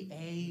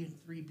 3A and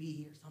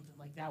 3B or something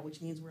like that, which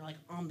means we're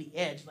on the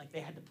edge. They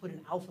had to put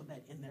an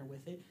alphabet in there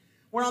with it.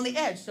 We're on the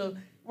edge. So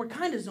we're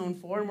kind of zone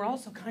 4 and we're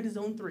also kind of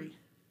zone 3.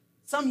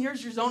 Some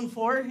years you're zone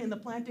 4 in the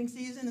planting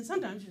season, and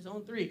sometimes you're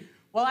zone 3.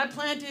 Well, I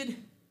planted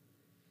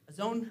a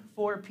zone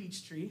 4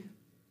 peach tree,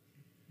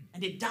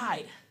 and it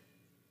died.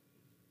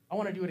 I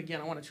want to do it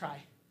again. I want to try.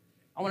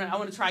 I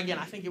want to try again.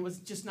 I think it was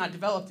just not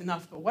developed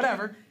enough, but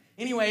whatever.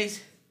 Anyways,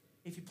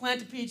 if you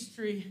plant a peach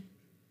tree,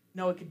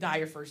 know it could die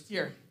your first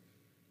year.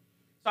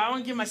 So I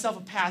want to give myself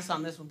a pass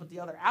on this one, but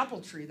the other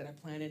apple tree that I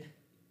planted,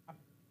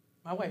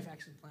 my wife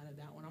actually planted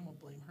that one. I'm going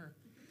to blame her.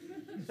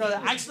 So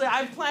actually,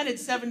 I've planted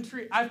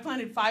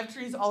 5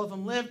 trees. All of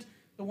them lived.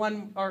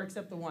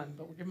 Except the one,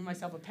 but we're giving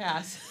myself a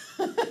pass.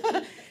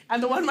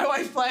 And the one my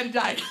wife planted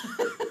died.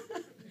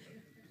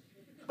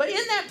 But in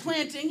that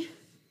planting,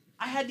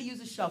 I had to use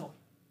a shovel.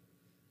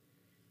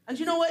 And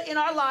you know what? In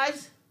our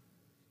lives,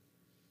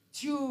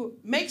 to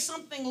make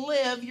something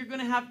live, you're going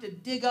to have to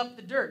dig up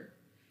the dirt.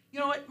 You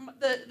know what?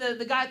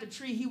 The guy at the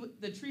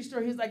tree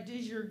store, he's like,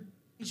 is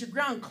your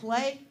ground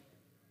clay,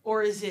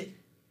 or is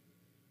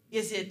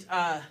it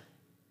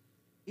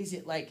is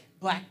it like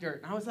black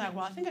dirt? And I was like,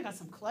 well, I think I got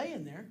some clay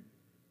in there.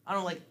 I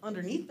don't like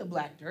underneath the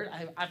black dirt.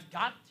 I've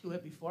got to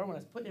it before. When I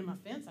was putting in my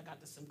fence, I got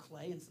to some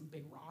clay and some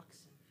big rocks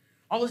and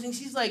all those things.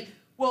 He's like,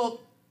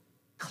 well,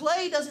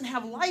 clay doesn't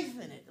have life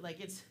in it. Like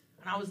it's,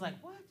 and I was like,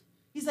 what?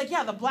 He's like,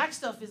 yeah, the black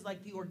stuff is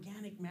like the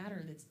organic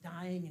matter that's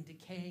dying and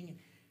decaying.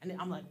 And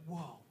I'm like,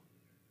 whoa.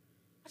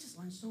 I just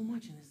learned so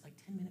much in this like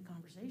 10-minute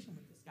conversation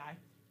with this guy.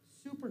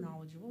 Super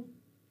knowledgeable.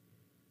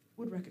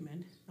 Would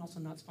recommend. Also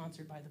not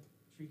sponsored by the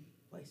tree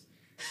place.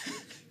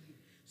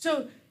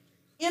 So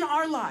in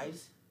our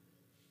lives,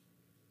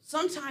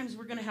 sometimes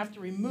we're going to have to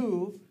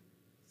remove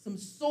some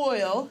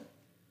soil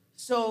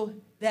so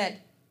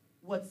that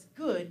what's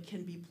good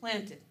can be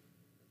planted.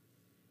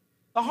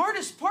 The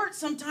hardest part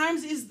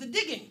sometimes is the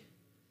digging.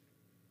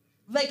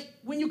 Like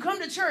when you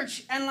come to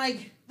church and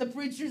like the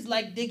preacher's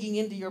like digging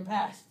into your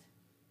past.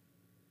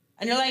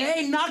 And you're like,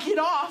 hey, knock it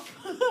off.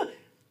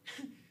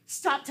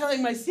 Stop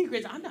telling my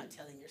secrets. I'm not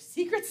telling your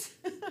secrets.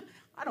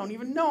 I don't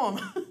even know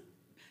them.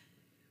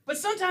 But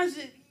sometimes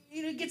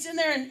it gets in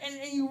there and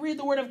you read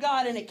the Word of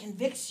God and it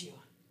convicts you.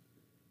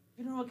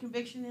 You know what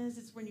conviction is?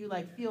 It's when you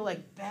like feel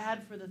like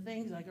bad for the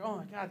things. Like, oh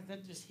my God,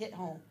 that just hit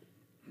home.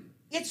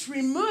 It's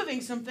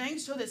removing some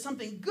things so that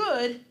something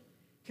good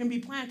can be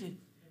planted.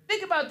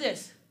 Think about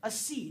this, a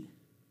seed.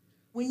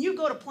 When you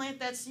go to plant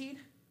that seed,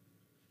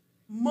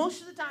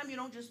 most of the time you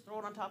don't just throw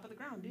it on top of the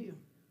ground, do you?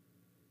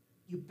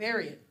 You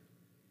bury it.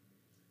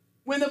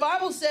 When the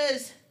Bible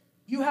says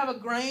you have a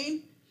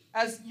grain,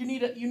 as you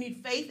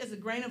need faith as a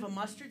grain of a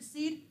mustard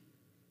seed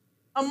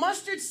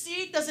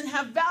doesn't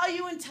have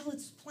value until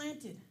it's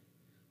planted,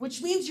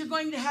 which means you're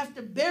going to have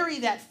to bury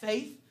that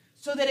faith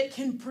so that it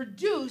can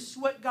produce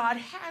what God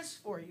has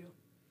for you.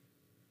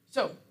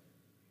 So,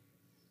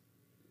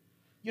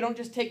 you don't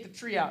just take the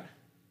tree out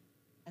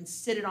and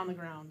sit it on the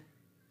ground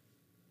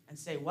and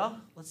say,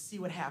 well, let's see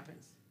what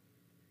happens.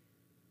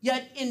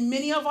 Yet, in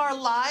many of our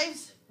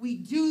lives, we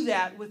do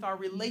that with our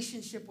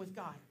relationship with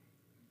God.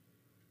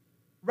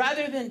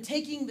 Rather than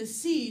taking the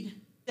seed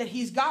that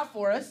He's got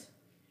for us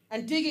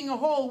and digging a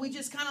hole, we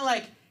just kind of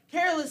like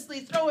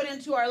carelessly throw it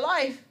into our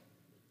life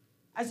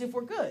as if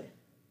we're good.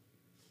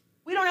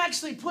 We don't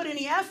actually put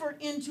any effort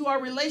into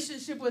our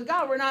relationship with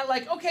God. We're not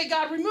like, okay,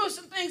 God, remove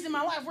some things in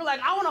my life. We're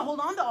like, I want to hold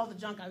on to all the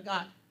junk I've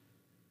got.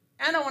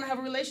 And I want to have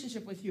a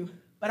relationship with you.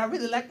 But I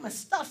really like my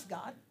stuff,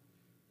 God.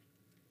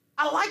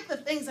 I like the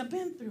things I've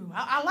been through.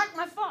 I like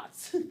my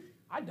thoughts.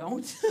 I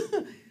don't.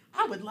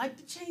 I would like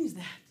to change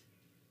that.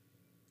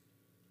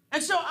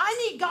 And so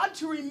I need God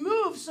to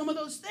remove some of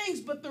those things,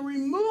 but the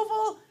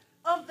removal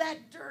of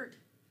that dirt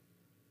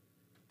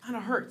kind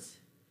of hurts.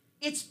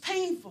 It's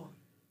painful.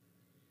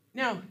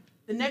 Now,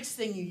 the next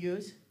thing you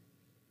use,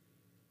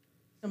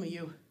 some of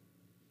you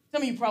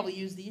probably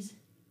use these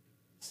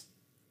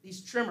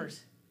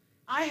trimmers.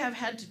 I have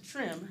had to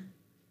trim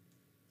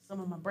some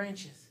of my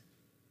branches.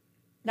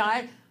 Now,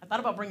 I thought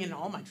about bringing in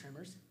all my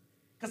trimmers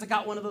because I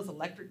got one of those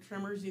electric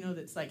trimmers,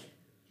 that's like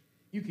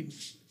you can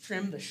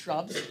trim the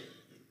shrubs.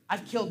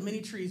 I've killed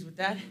many trees with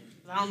that.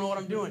 I don't know what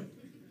I'm doing.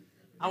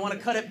 I want to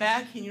cut it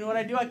back, and you know what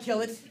I do? I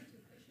kill it.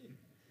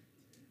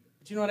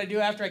 But you know what I do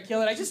after I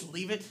kill it? I just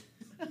leave it.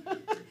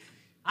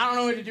 I don't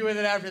know what to do with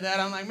it after that.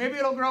 I'm like, maybe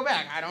it'll grow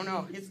back. I don't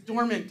know. It's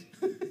dormant.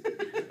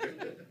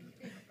 It's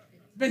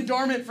been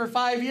dormant for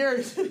 5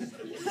 years.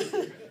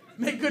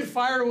 Make good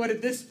firewood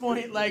at this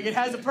point. Like, it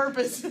has a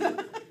purpose.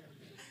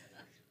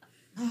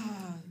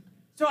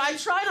 So I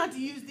try not to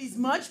use these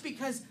much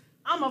because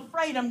I'm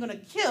afraid I'm going to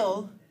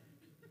kill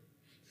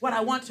what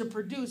I want to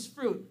produce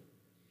fruit.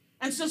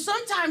 And so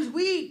sometimes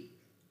we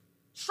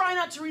try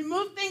not to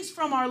remove things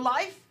from our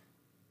life,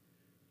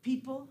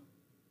 people,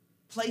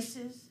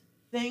 places,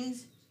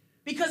 things,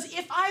 because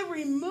if I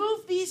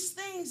remove these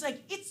things,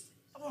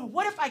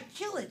 what if I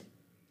kill it?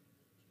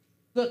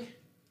 Look,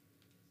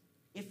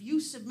 if you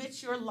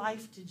submit your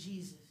life to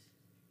Jesus,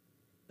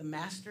 the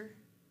Master,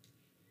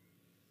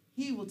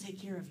 He will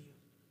take care of you.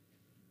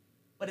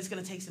 But it's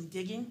going to take some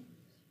digging,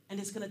 and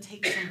it's going to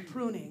take some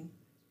pruning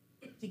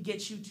to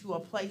get you to a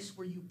place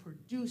where you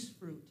produce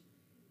fruit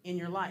in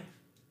your life.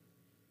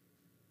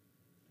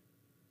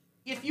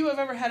 If you have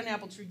ever had an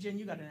apple tree, Jen,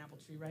 you got an apple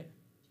tree, right?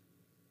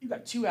 You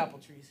got 2 apple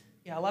trees.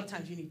 Yeah, a lot of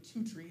times you need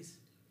 2 trees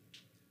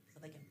so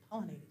they can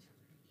pollinate each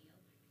other.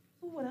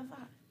 Who would have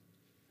thought?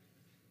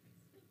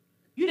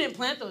 You didn't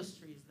plant those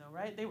trees, though,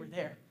 right? They were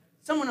there.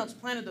 Someone else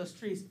planted those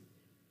trees.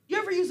 You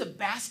ever use a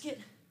basket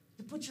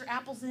to put your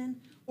apples in?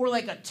 Or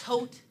like a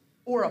tote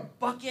or a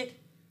bucket?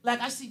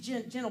 Like I see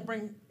Jen will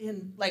bring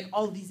in like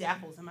all of these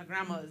apples, and my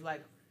grandma is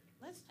like,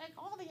 let's take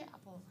all the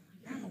apples.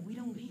 Grandma, we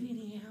don't need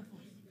any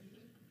apples.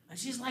 And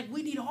she's like,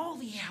 we need all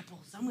the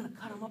apples. I'm going to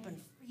cut them up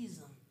and freeze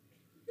them.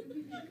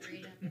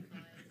 Great apple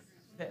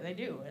pies. They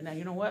do. And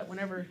you know what?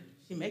 Whenever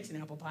she makes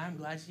an apple pie, I'm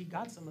glad she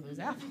got some of those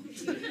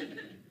apples.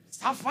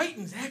 Stop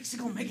fighting, Zach. She's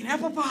going to make an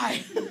apple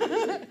pie.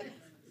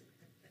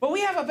 But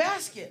we have a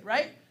basket,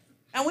 right?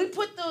 And we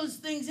put those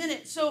things in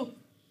it. So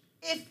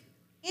if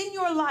in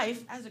your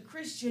life as a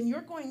Christian,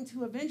 you're going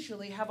to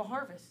eventually have a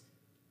harvest,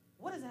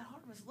 what does that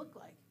harvest look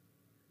like?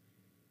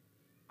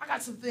 I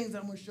got some things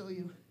I'm going to show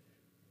you.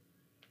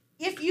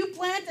 If you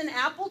plant an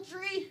apple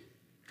tree,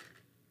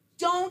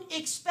 don't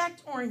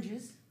expect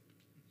oranges.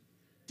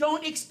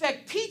 Don't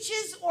expect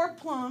peaches or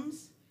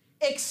plums.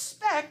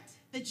 Expect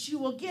that you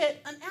will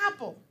get an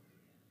apple.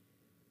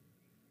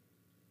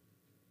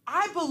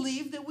 I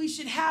believe that we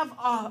should have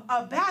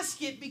a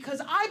basket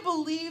because I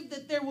believe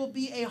that there will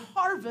be a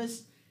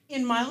harvest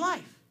in my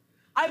life.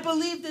 I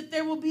believe that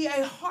there will be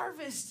a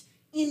harvest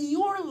in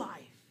your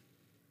life.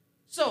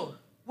 So,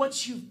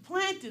 what you've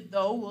planted,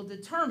 though, will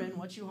determine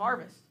what you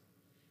harvest.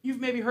 You've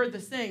maybe heard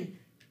this thing,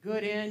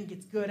 good in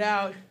gets good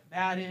out,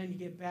 bad in, you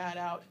get bad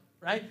out,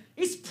 right?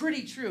 It's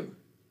pretty true.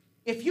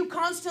 If you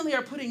constantly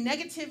are putting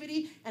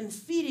negativity and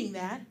feeding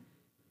that,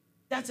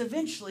 that's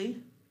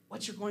eventually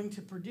what you're going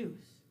to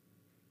produce.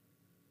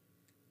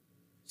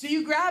 So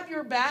you grab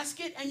your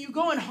basket and you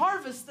go and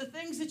harvest the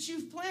things that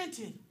you've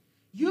planted.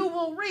 You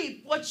will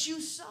reap what you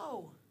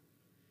sow.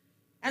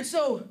 And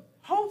so,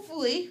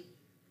 hopefully,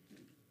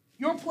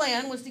 your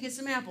plan was to get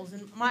some apples,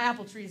 and my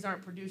apple trees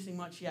aren't producing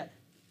much yet.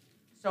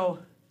 So,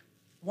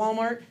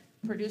 Walmart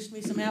produced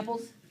me some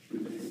apples,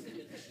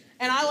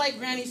 and I like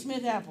Granny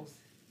Smith apples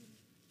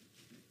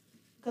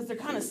because they're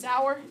kind of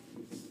sour.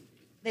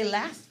 They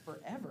last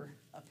forever,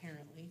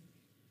 apparently.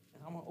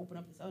 And I'm going to open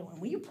up this other one.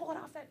 When you pull it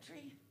off that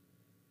tree,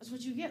 that's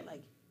what you get.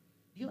 Like,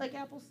 do you like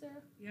apples, Sarah?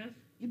 Yes.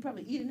 You'd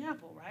probably eat an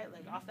apple, right?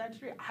 Like off that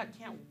tree. I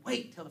can't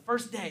wait till the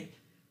first day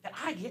that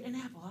I get an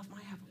apple off my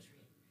apple tree.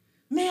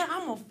 Man,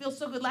 I'm going to feel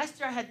so good. Last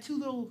year I had 2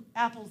 little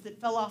apples that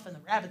fell off in the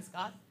rabbits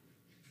got.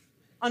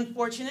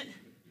 Unfortunate.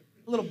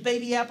 A little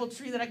baby apple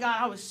tree that I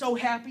got. I was so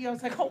happy. I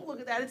was like, oh, look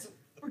at that. It's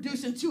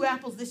producing 2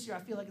 apples this year.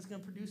 I feel like it's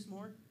going to produce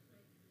more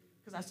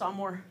because I saw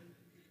more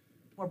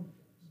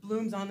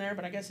blooms on there,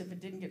 but I guess if it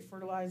didn't get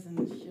fertilized,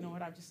 then you know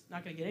what, I'm just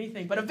not going to get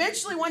anything. But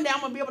eventually one day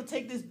I'm going to be able to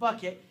take this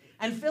bucket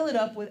and fill it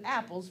up with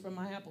apples from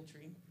my apple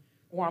tree,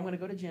 or I'm going to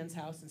go to Jen's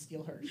house and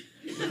steal hers.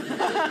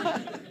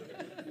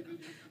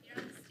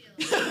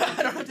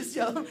 I don't have to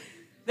steal them.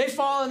 They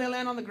fall and they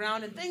land on the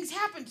ground, and things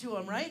happen to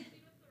them, right?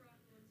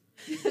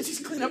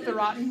 Just clean up the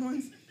rotten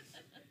ones.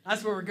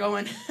 That's where we're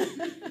going.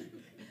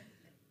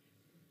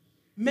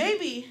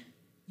 Maybe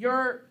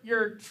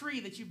your tree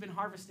that you've been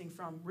harvesting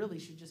from really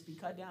should just be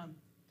cut down.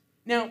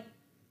 Now,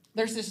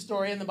 there's this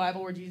story in the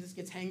Bible where Jesus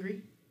gets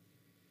hangry.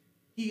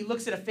 He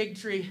looks at a fig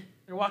tree.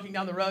 They're walking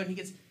down the road, and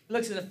he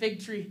looks at a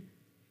fig tree.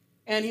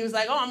 And he was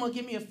like, oh, I'm going to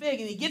give me a fig.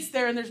 And he gets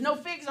there, and there's no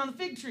figs on the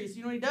fig tree. So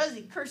you know what he does?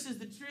 He curses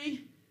the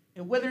tree.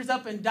 It withers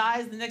up and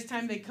dies. The next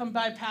time they come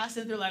by past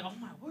it, they're like, oh,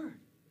 my word.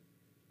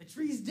 The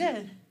tree's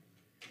dead.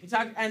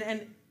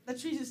 And the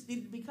tree just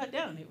needed to be cut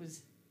down.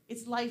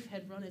 Its life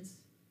had run its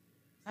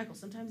cycle.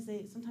 Sometimes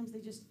they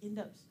just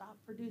stop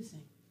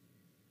producing.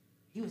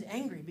 He was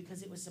angry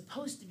because it was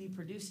supposed to be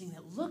producing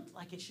that looked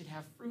like it should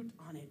have fruit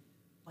on it,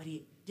 but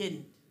it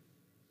didn't.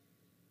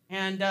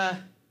 And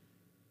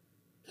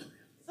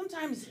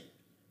sometimes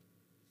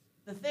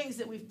the things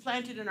that we've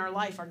planted in our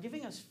life are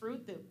giving us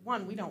fruit that,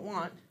 1, we don't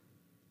want,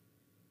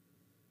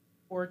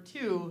 or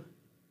 2,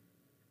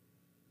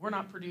 we're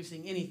not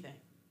producing anything.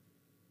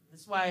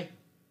 That's why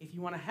if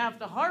you want to have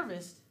the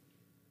harvest,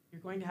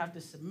 you're going to have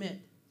to submit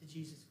to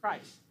Jesus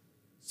Christ.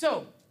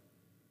 So,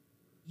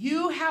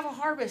 you have a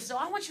harvest. So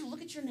I want you to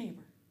look at your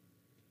neighbor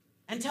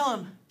and tell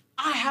him,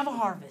 I have a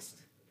harvest.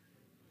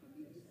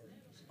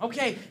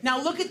 Okay,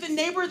 now look at the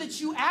neighbor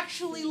that you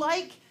actually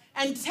like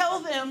and tell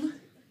them,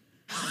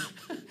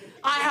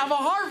 I have a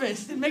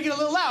harvest, and make it a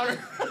little louder.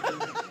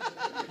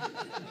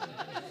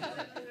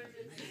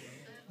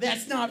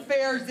 That's not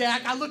fair,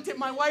 Zach. I looked at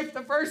my wife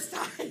the first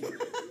time.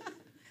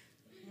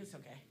 It's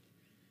okay.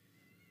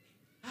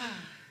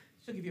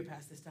 She'll give you a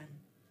pass this time.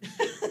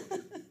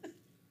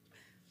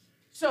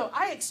 So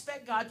I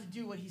expect God to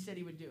do what he said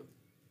he would do.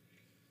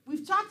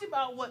 We've talked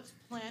about what's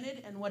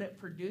planted and what it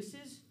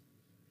produces.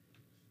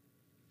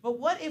 But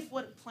what if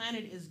what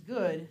planted is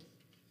good?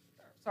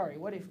 Sorry,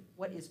 what if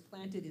what is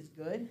planted is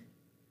good,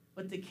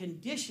 but the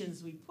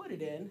conditions we put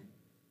it in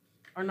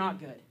are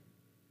not good?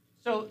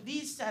 So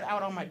these sat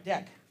out on my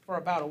deck for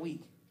about a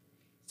week.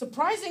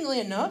 Surprisingly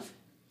enough,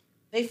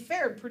 they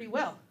fared pretty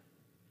well.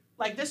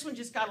 Like this one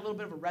just got a little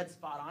bit of a red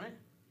spot on it.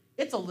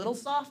 It's a little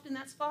soft in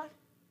that spot.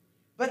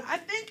 But I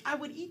think I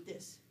would eat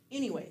this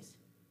anyways.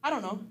 I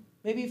don't know.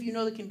 Maybe if you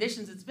know the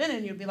conditions it's been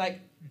in, you'd be like,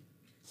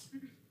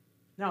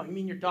 no, you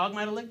mean your dog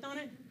might have licked on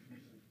it?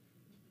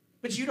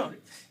 But you don't.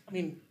 I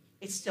mean,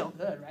 it's still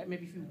good, right?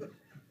 Maybe if you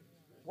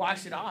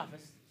wash it off,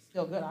 it's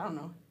still good. I don't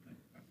know.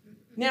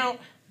 Now,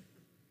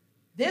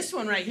 this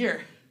one right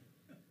here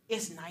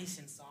is nice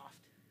and soft.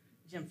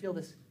 Jim, feel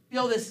this.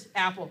 Feel this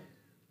apple.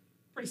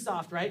 Pretty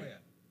soft, right? Oh,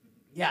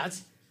 yeah,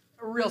 it's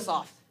a real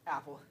soft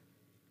apple.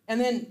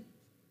 And then,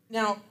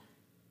 now,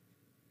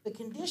 the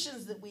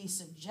conditions that we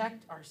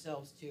subject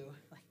ourselves to,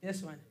 like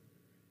this one,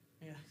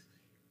 yeah,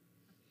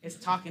 it's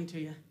talking to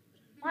you.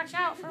 Watch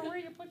out for where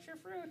you put your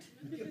fruit.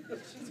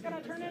 It's going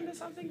to turn into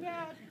something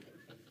bad.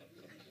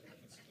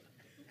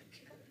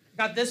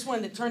 Got this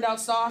one that turned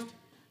out soft.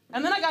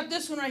 And then I got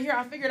this one right here.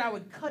 I figured I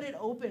would cut it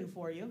open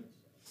for you.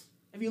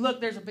 If you look,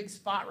 there's a big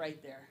spot right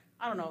there.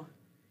 I don't know,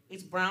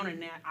 it's brown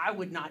and I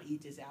would not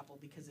eat this apple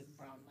because it's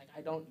brown. Like,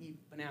 I don't eat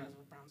bananas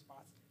with brown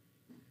spots.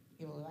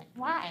 People are like,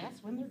 why?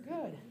 That's when they're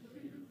good.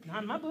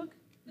 Not in my book.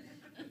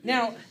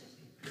 Now,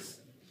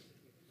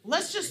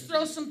 let's just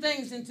throw some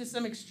things into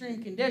some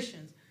extreme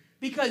conditions.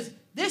 Because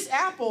this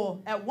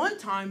apple at one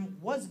time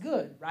was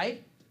good,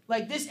 right?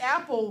 Like, this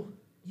apple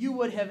you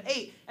would have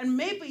ate. And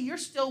maybe you're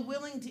still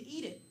willing to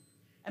eat it.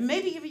 And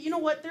maybe, you know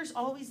what? There's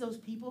always those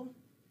people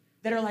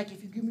that are like,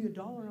 if you give me $1,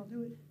 I'll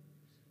do it.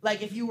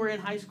 Like, if you were in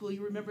high school,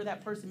 you remember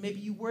that person. Maybe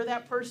you were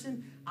that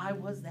person. I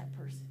was that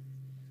person.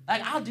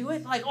 Like, I'll do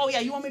it. Like, oh, yeah,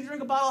 you want me to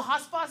drink a bottle of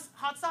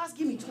hot sauce?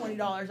 Give me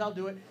 $20. I'll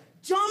do it.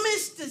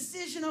 Dumbest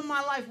decision of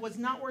my life was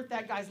not worth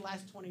that guy's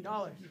last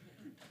 $20.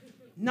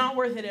 Not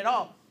worth it at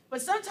all.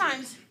 But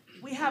sometimes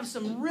we have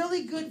some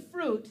really good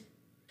fruit,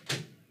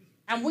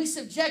 and we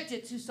subject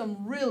it to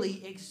some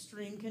really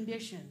extreme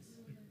conditions.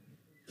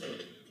 Let me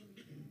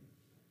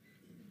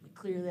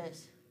clear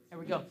this. There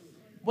we go.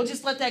 We'll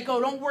just let that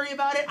go. Don't worry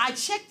about it. I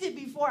checked it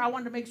before. I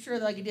wanted to make sure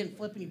that it didn't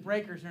flip any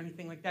breakers or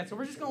anything like that. So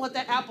we're just going to let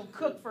that apple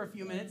cook for a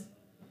few minutes.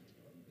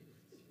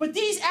 But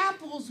these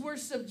apples were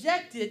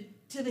subjected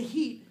to the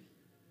heat,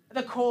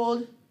 the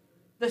cold,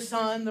 the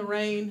sun, the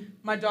rain,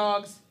 my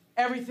dogs,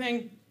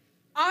 everything.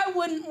 I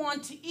wouldn't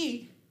want to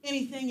eat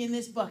anything in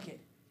this bucket.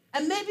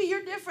 And maybe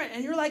you're different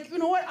and you're like, you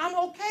know what? I'm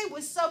okay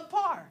with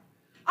subpar.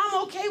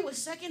 I'm okay with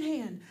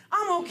secondhand.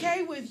 I'm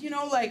okay with,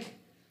 like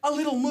a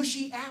little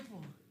mushy apple.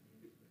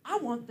 I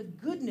want the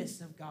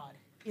goodness of God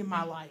in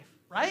my life,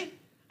 right?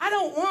 I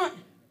don't want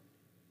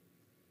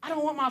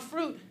my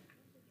fruit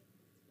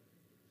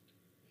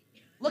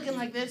looking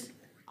like this.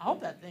 I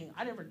hope that thing,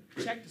 I never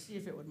checked to see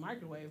if it would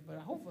microwave, but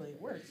hopefully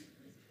it works.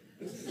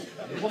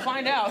 We'll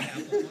find out.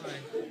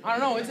 I don't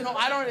know.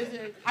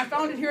 I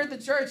found it here at the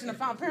church, and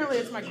apparently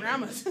it's my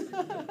grandma's.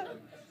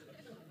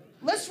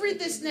 Let's read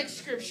this next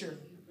scripture.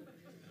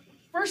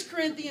 1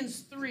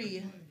 Corinthians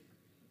 3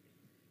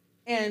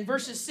 and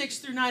verses 6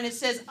 through 9. It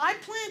says, I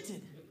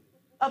planted,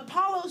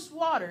 Apollos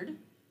watered,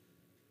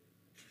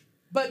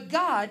 but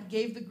God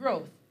gave the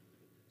growth.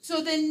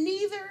 So then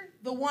neither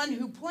the one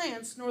who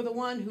plants nor the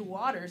one who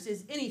waters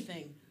is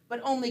anything, but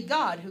only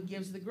God who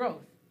gives the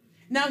growth.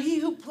 Now he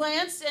who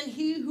plants and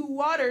he who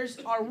waters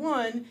are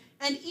one,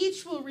 and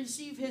each will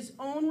receive his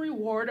own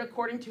reward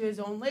according to his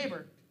own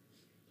labor.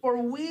 For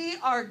we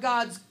are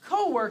God's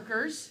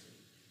co-workers.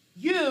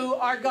 You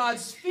are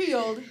God's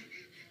field,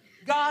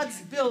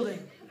 God's building.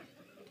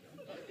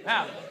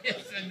 Wow.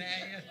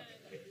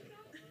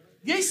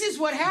 This is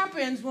what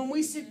happens when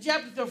we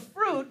subject the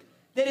fruit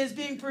that is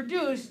being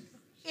produced.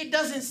 It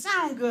doesn't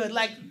sound good.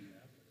 Like,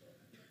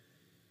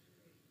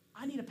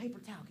 I need a paper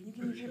towel. Can you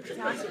give me a paper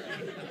towel? I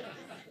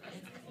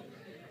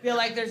feel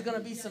like there's going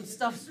to be some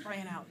stuff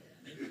spraying out.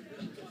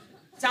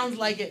 Sounds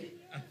like it.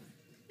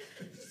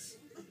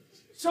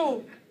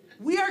 So,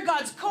 we are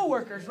God's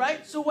co-workers,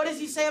 right? So what does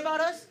he say about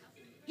us?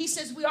 He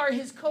says we are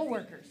his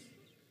co-workers.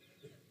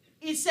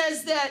 He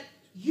says that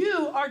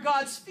you are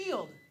God's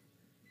field,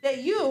 that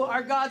you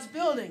are God's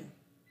building.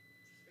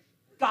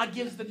 God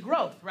gives the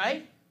growth,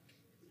 right?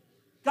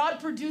 God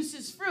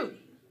produces fruit.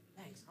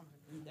 Thanks, I'm going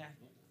to read that.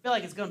 I feel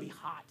like it's going to be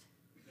hot.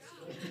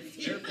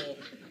 Careful.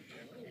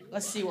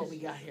 Let's see what we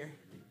got here.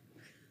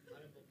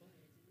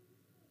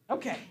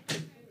 Okay.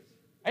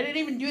 I didn't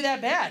even do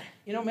that bad.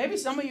 Maybe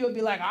some of you would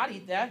be like, I'd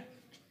eat that.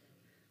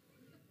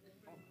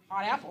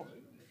 Hot apple.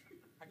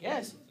 I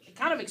guess. It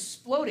kind of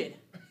exploded.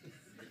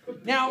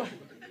 Now,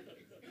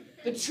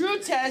 the true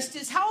test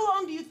is, how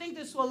long do you think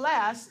this will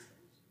last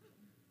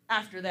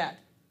after that?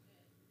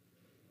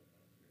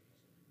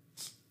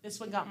 This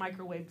one got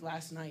microwaved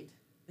last night.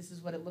 This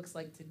is what it looks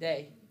like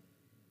today.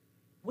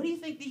 What do you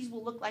think these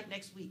will look like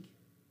next week?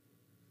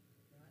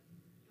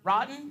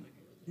 Rotten?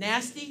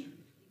 Nasty?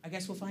 I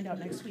guess we'll find out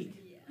next week.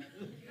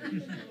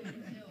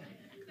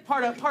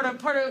 Part of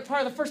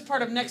the first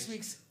part of next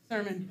week's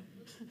sermon.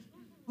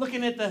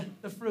 Looking at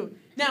the fruit.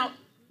 Now,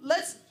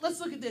 let's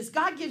look at this.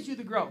 God gives you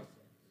the growth.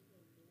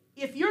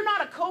 If you're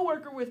not a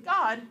co-worker with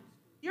God,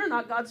 you're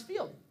not God's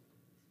field.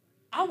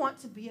 I want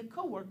to be a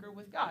co-worker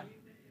with God.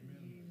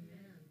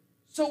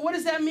 So what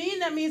does that mean?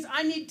 That means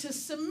I need to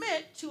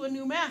submit to a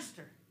new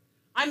master.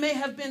 I may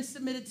have been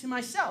submitted to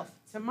myself,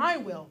 to my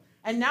will,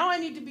 and now I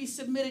need to be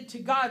submitted to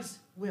God's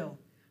will.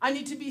 I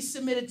need to be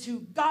submitted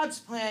to God's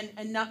plan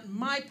and not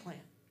my plan.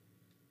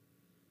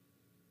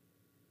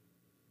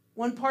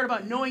 One part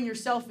about knowing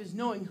yourself is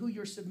knowing who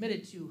you're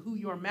submitted to, who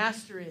your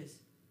master is,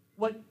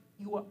 what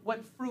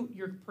fruit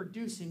you're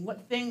producing,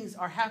 what things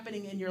are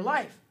happening in your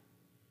life.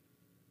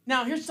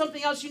 Now, here's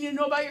something else you need to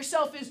know about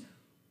yourself is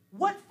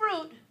what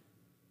fruit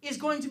is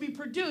going to be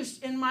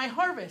produced in my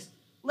harvest.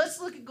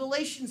 Let's look at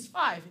Galatians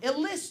 5. It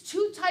lists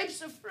two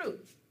types of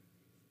fruit: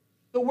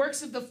 the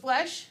works of the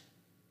flesh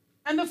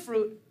and the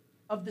fruit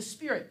of the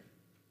Spirit.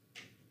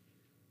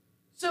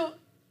 So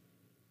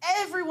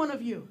every one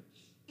of you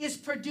is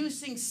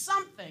producing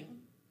something.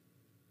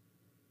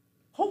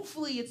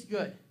 Hopefully it's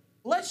good.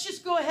 Let's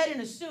just go ahead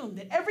and assume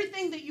that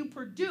everything that you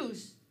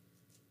produce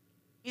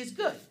is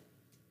good.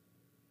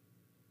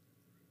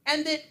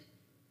 And that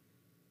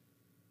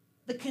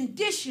the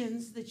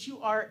conditions that you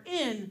are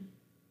in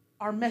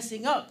are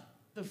messing up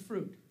the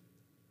fruit.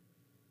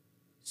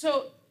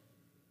 So,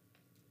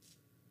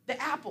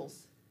 the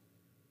apples.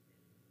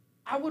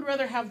 I would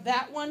rather have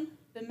that one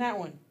than that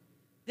one.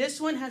 This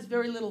one has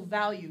very little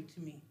value to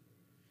me.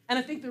 And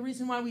I think the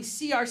reason why we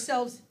see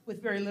ourselves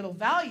with very little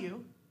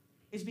value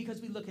is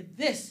because we look at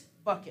this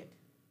bucket.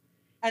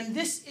 And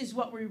this is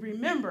what we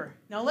remember.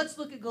 Now let's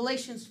look at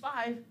Galatians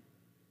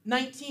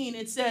 5:19.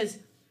 It says,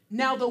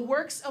 now the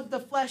works of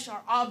the flesh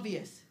are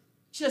obvious.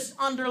 Just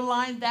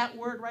underline that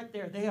word right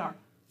there. They are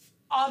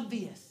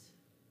obvious.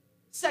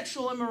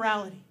 Sexual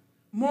immorality,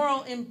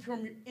 moral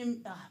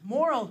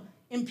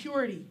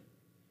impurity,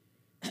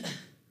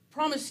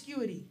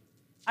 promiscuity,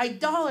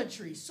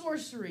 idolatry,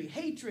 sorcery,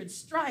 hatred,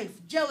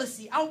 strife,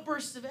 jealousy,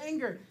 outbursts of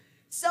anger,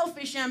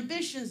 selfish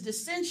ambitions,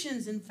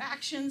 dissensions and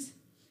factions,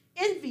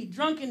 envy,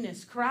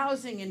 drunkenness,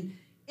 carousing, and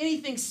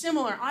anything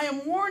similar. I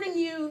am warning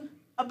you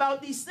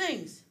about these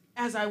things,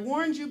 as I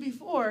warned you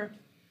before,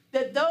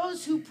 that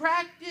those who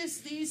practice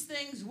these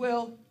things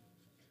will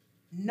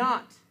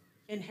not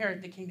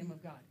inherit the kingdom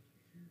of God.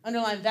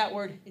 Underline that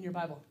word in your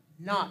Bible,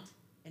 not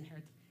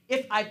inherit.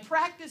 If I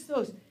practice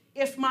those,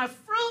 if my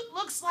fruit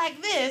looks like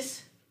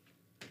this,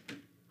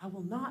 I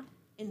will not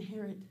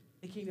inherit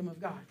the kingdom of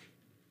God.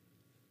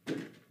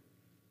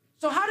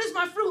 So how does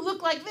my fruit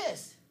look like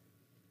this?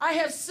 I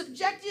have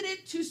subjected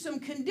it to some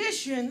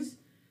conditions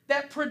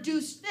that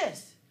produce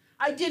this.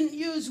 I didn't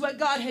use what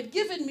God had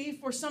given me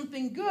for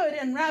something good,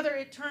 and rather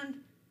it turned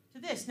to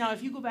this. Now,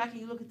 if you go back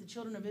and you look at the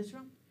children of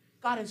Israel,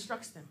 God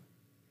instructs them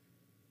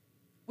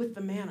with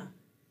the manna.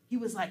 He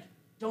was like,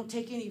 don't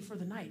take any for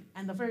the night.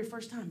 And the very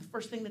first time, the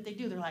first thing that they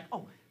do, they're like,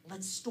 oh,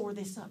 let's store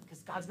this up because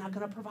God's not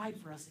going to provide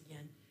for us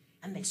again.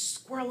 And they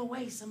squirrel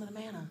away some of the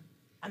manna.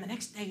 And the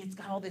next day, it's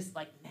got all this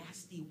like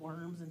nasty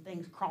worms and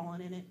things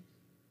crawling in it.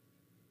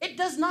 It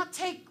does not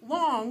take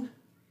long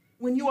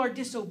when you are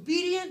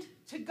disobedient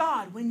to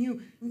God, when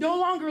you no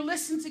longer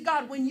listen to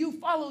God, when you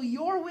follow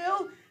your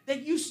will,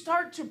 that you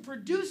start to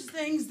produce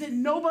things that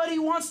nobody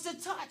wants to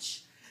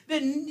touch,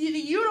 that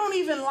you don't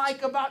even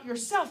like about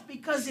yourself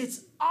because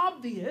it's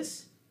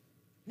obvious.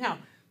 Now,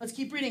 let's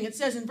keep reading. It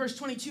says in verse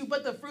 22,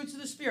 but the fruits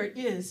of the Spirit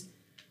is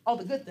all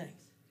the good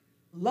things: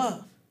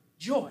 love,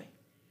 joy,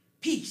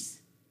 peace,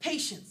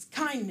 patience,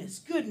 kindness,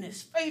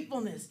 goodness,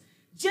 faithfulness,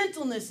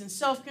 gentleness, and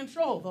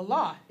self-control. The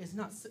law is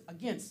not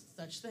against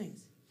such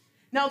things.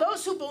 Now,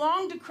 those who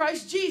belong to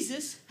Christ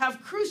Jesus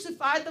have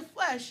crucified the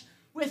flesh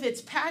with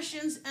its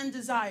passions and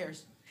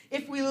desires.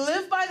 If we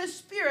live by the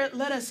Spirit,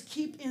 let us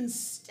keep in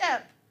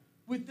step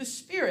with the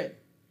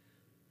Spirit.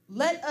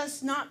 Let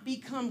us not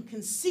become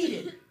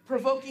conceited,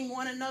 provoking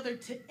one another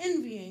to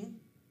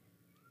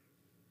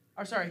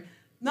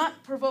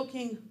not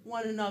provoking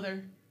one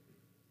another,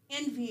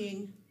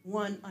 envying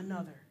one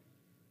another.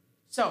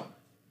 So,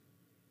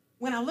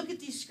 when I look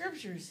at these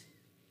scriptures,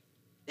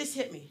 this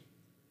hit me.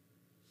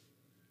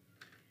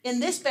 In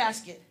this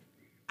basket,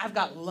 I've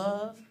got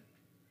love,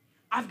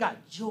 I've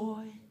got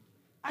joy,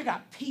 I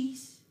got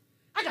peace,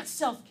 I got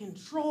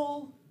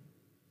self-control,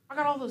 I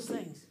got all those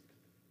things.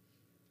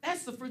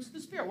 That's the fruits of the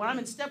Spirit. When I'm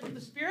in step with the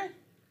Spirit,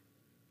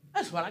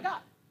 that's what I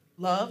got.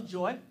 Love,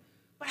 joy.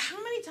 But how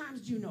many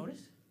times do you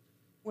notice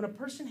when a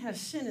person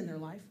has sin in their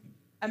life,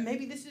 and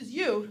maybe this is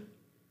you,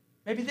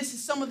 maybe this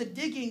is some of the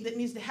digging that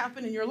needs to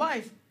happen in your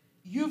life,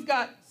 you've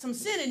got some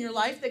sin in your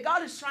life that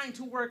God is trying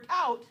to work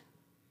out,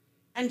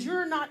 and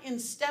you're not in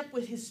step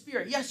with his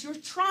Spirit. Yes, you're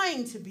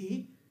trying to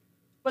be,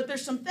 but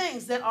there's some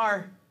things that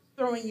are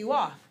throwing you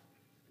off.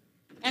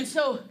 And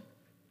so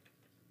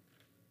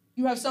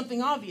you have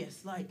something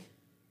obvious like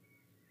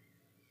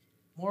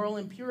moral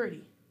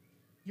impurity.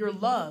 Your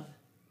love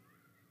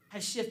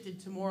has shifted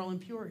to moral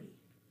impurity.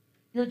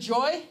 Your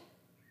joy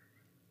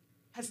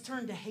has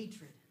turned to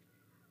hatred.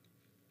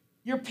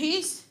 Your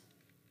peace,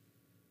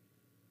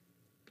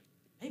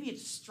 maybe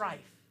it's strife.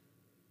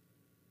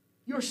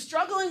 You're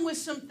struggling with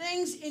some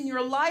things in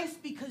your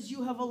life because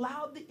you have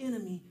allowed the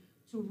enemy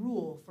to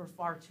rule for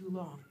far too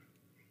long.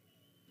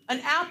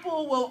 An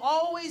apple will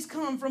always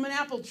come from an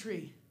apple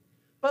tree,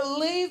 but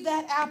leave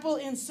that apple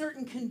in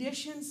certain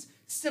conditions,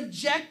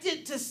 subject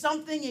it to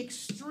something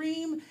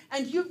extreme,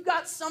 and you've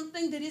got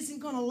something that isn't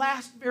going to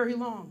last very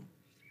long.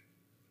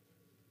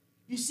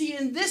 You see,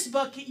 in this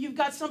bucket, you've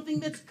got something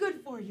that's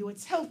good for you.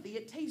 It's healthy.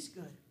 It tastes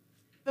good.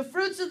 The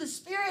fruits of the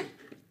Spirit,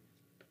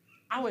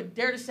 I would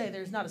dare to say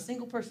there's not a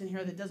single person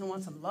here that doesn't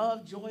want some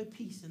love, joy,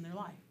 peace in their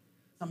life.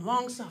 Some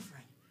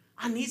long-suffering.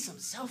 I need some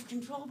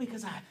self-control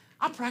because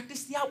I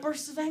practice the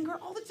outbursts of anger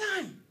all the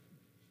time.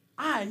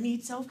 I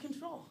need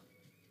self-control.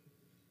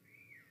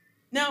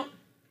 Now,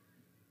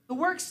 the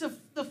works of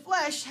the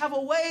flesh have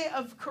a way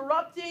of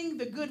corrupting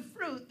the good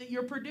fruit that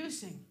you're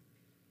producing.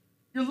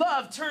 Your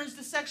love turns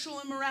to sexual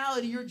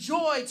immorality. Your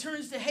joy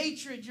turns to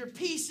hatred. Your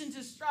peace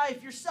into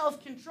strife. Your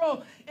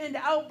self-control into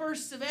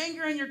outbursts of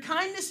anger. And your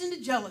kindness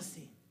into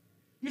jealousy.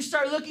 You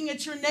start looking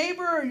at your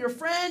neighbor or your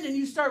friend and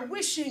you start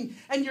wishing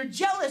and you're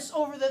jealous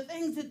over the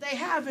things that they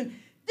have. And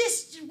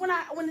this,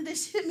 when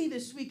this hit me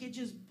this week, it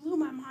just blew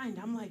my mind.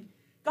 I'm like,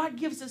 God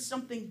gives us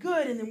something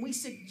good, and then we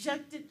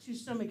subject it to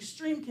some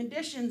extreme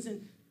conditions.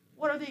 And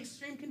what are the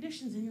extreme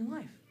conditions in your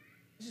life?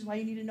 This is why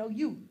you need to know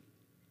you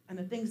and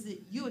the things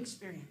that you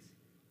experience.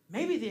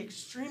 Maybe the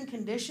extreme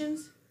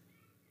conditions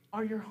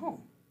are your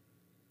home.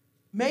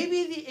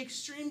 Maybe the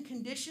extreme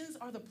conditions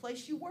are the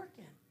place you work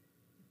in.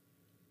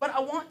 But I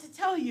want to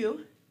tell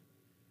you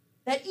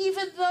that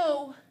even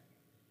though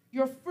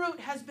your fruit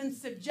has been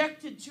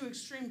subjected to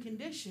extreme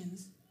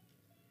conditions,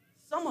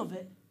 some of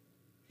it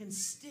can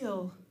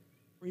still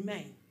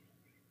remain.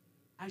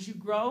 As you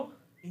grow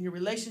in your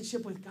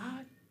relationship with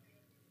God,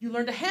 you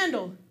learn to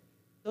handle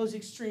those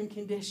extreme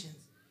conditions.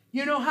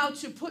 You know how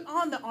to put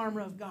on the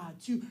armor of God,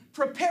 to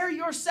prepare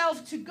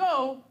yourself to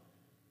go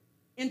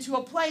into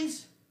a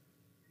place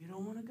you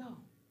don't want to go.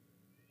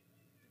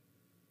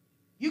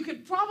 You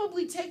could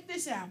probably take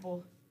this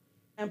apple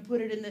and put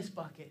it in this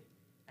bucket,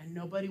 and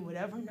nobody would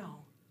ever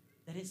know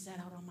that it sat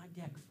out on my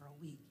deck for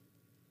a week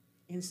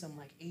in some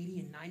like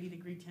 80 and 90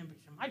 degree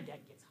temperature. My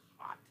deck gets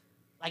hot.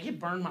 Like it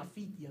burned my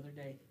feet the other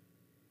day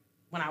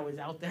when I was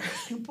out there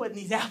putting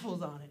these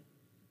apples on it.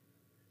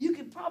 You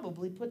could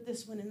probably put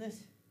this one in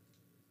this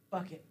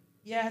bucket.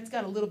 Yeah, it's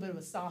got a little bit of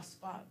a soft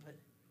spot, but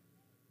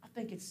I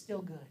think it's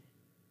still good.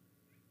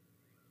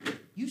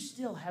 You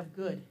still have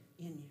good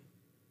in you.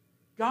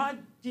 God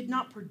did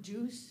not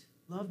produce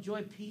love,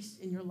 joy, peace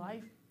in your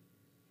life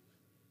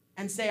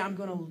and say, I'm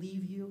going to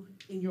leave you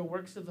in your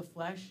works of the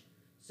flesh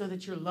so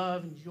that your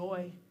love and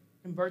joy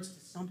converts to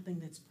something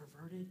that's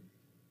perverted,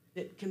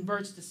 that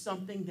converts to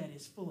something that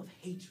is full of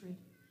hatred,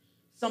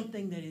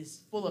 something that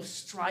is full of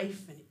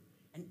strife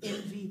and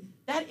envy.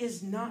 That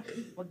is not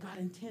what God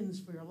intends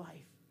for your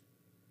life.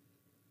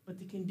 But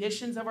the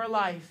conditions of our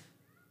life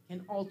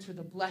can alter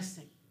the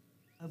blessing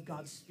of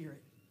God's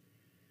Spirit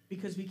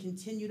because we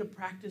continue to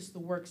practice the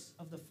works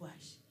of the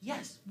flesh.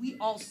 Yes, we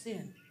all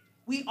sin.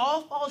 We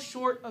all fall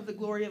short of the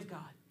glory of God.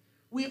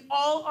 We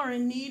all are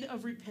in need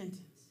of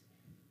repentance.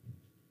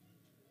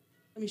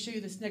 Let me show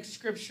you this next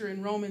scripture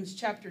in Romans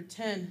chapter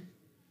 10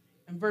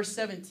 and verse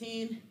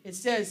 17. It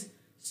says,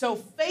 so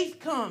faith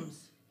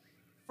comes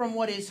from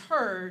what is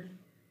heard,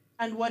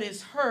 and what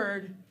is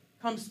heard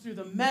comes through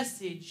the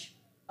message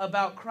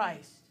about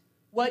Christ.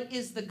 What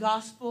is the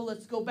gospel?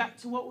 Let's go back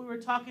to what we were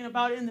talking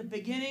about in the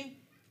beginning.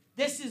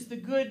 This is the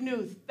good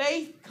news.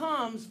 Faith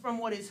comes from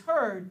what is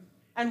heard,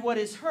 and what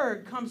is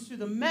heard comes through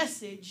the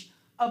message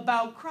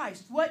about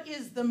Christ. What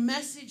is the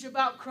message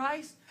about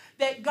Christ?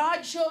 That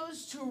God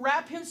chose to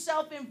wrap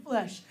himself in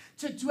flesh,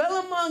 to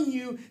dwell among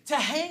you, to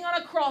hang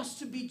on a cross,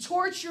 to be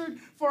tortured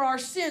for our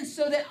sins,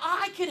 so that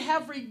I could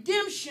have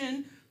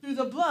redemption through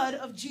the blood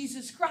of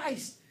Jesus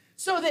Christ.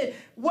 So that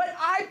what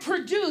I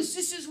produce,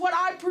 this is what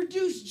I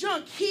produce,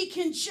 junk, he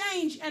can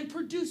change and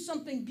produce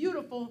something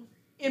beautiful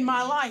in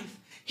my life.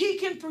 He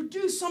can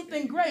produce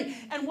something great.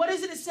 And what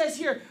is it says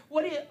here?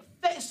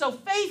 So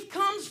faith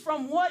comes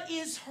from what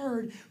is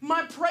heard.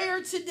 My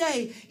prayer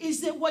today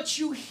is that what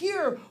you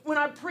hear when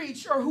I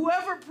preach or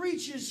whoever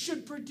preaches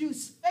should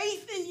produce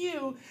faith in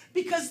you,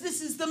 because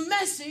this is the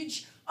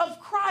message of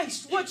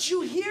Christ. What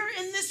you hear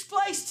in this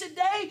place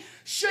today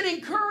should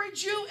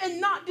encourage you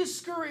and not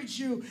discourage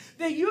you.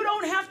 That you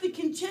don't have to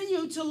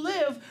continue to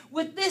live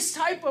with this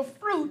type of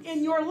fruit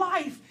in your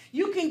life.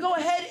 You can go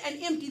ahead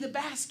and empty the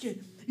basket.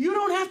 You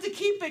don't have to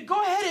keep it.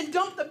 Go ahead and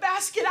dump the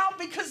basket out,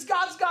 because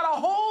God's got a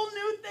whole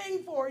new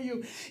thing for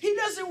you. He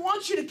doesn't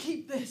want you to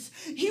keep this.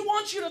 He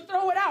wants you to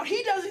throw it out.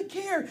 He doesn't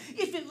care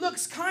if it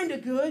looks kind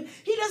of good.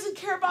 He doesn't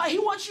care about it. He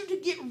wants you to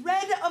get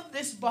rid of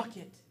this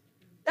bucket.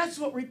 That's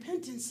what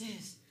repentance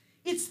is.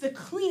 It's the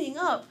cleaning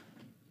up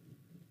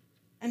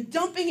and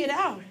dumping it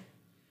out.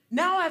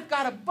 Now I've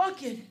got a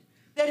bucket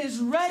that is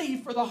ready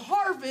for the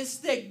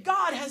harvest that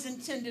God has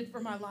intended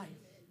for my life.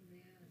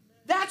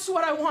 That's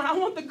what I want. I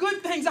want the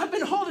good things. I've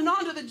been holding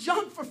on to the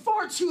junk for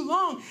far too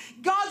long.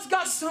 God's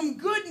got some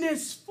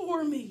goodness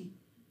for me.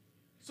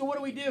 So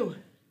what do?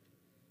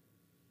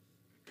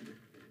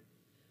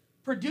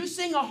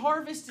 Producing a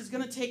harvest is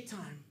going to take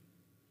time.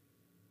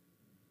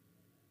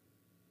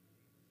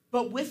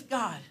 But with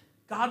God,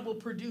 God will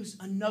produce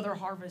another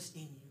harvest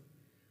in you.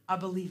 I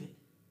believe it.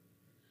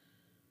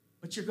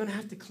 But you're going to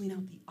have to clean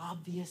out the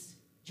obvious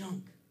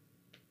junk.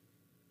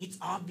 It's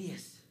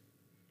obvious.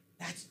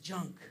 That's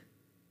junk.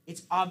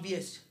 It's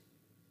obvious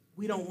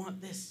we don't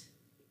want this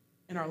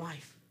in our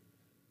life.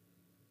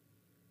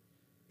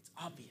 It's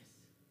obvious.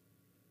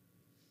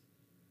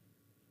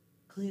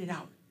 Clean it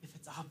out if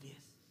it's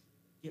obvious.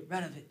 Get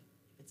rid of it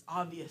if it's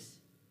obvious.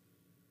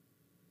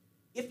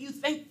 If you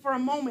think for a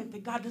moment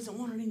that God doesn't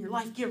want it in your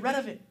life, get rid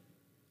of it.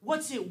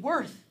 What's it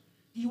worth?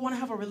 Do you want to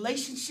have a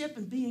relationship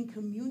and be in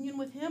communion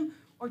with him?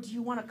 Or do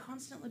you want to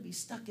constantly be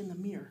stuck in the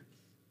mirror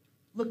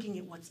looking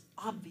at what's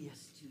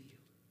obvious to you?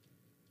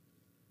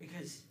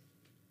 Because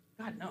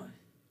God knows,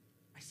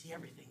 I see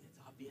everything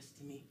that's obvious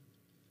to me.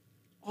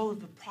 All of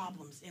the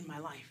problems in my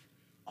life,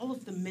 all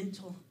of the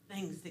mental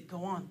things that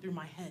go on through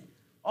my head,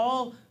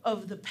 all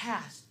of the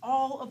past,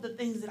 all of the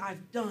things that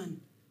I've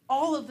done,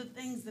 all of the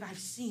things that I've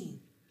seen,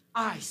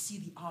 I see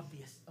the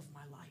obvious of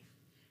my life.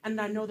 And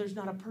I know there's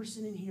not a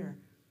person in here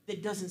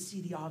that doesn't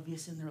see the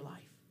obvious in their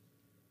life.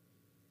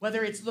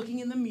 Whether it's looking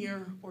in the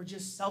mirror or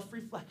just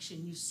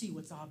self-reflection, you see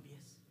what's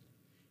obvious.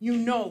 You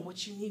know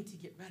what you need to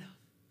get rid of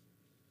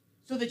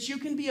so that you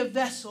can be a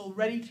vessel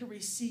ready to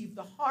receive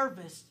the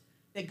harvest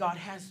that God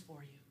has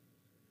for you.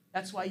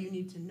 That's why you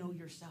need to know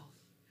yourself.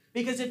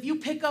 Because if you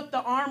pick up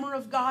the armor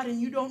of God and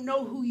you don't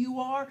know who you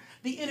are,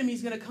 the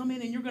enemy's going to come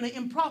in and you're going to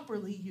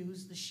improperly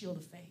use the shield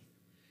of faith.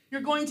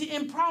 You're going to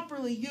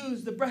improperly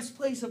use the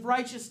breastplate of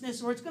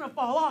righteousness, or it's going to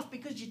fall off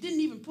because you didn't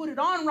even put it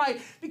on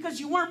right, because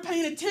you weren't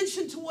paying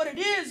attention to what it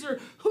is or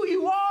who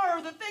you are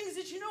or the things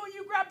that you know, and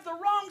you grabbed the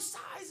wrong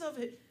size of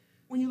it.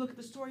 When you look at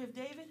the story of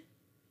David,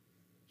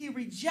 he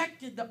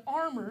rejected the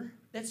armor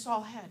that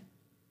Saul had.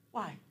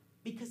 Why?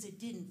 Because it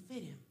didn't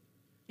fit him.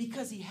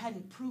 Because he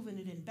hadn't proven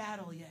it in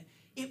battle yet.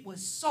 It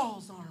was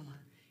Saul's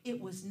armor. It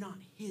was not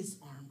his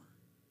armor.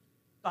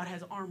 God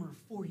has armor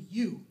for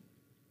you,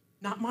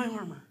 not my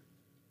armor.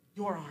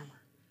 Your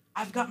armor.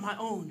 I've got my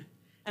own,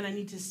 and I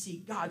need to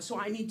seek God. So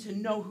I need to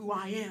know who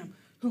I am,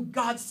 who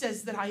God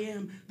says that I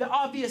am, the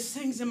obvious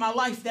things in my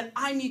life that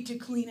I need to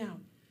clean out.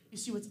 You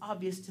see, what's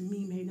obvious to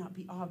me may not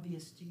be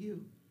obvious to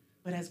you,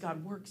 but as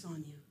God works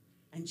on you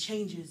and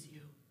changes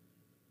you,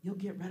 you'll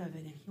get rid of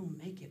it, and he'll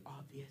make it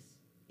obvious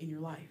in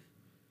your life.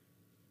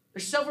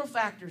 There's several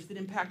factors that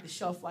impact the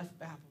shelf life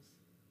of apples.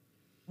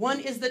 One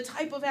is the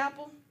type of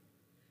apple,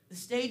 the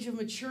stage of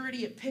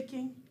maturity at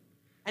picking,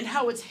 and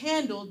how it's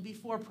handled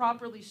before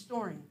properly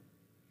storing,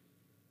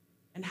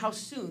 and how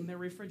soon they're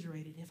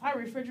refrigerated. If I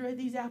refrigerate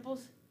these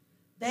apples,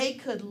 they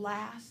could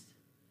last,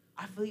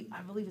 I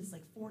believe it's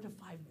like 4 to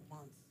 5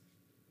 months.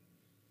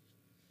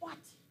 What?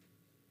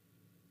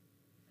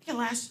 They can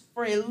last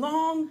for a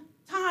long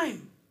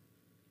time.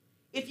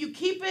 If you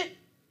keep it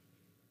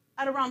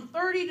at around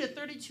 30 to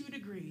 32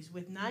 degrees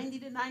with 90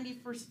 to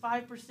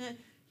 95%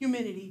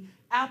 humidity,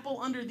 apple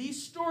under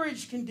these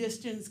storage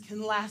conditions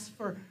can last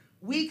for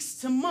weeks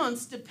to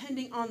months,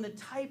 depending on the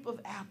type of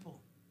apple.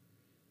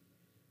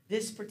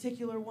 This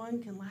particular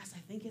one can last, I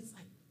think it's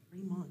like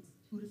 3 months,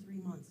 2 to 3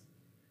 months.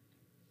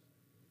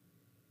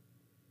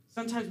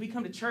 Sometimes we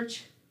come to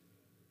church,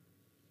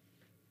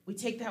 we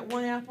take that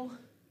one apple,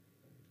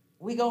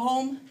 we go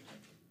home,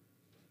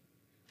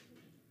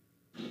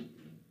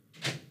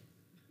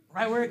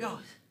 right where it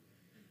goes.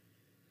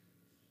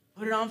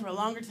 Put it on for a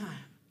longer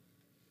time.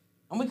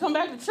 And we come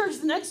back to church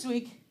the next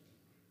week,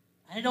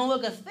 and it don't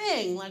look a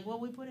thing like what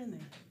we put in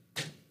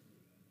there.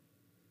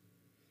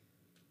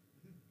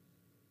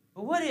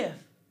 But what if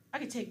I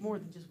could take more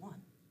than just one?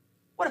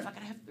 What if I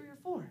could have 3 or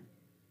 4?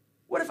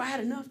 What if I had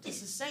enough to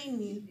sustain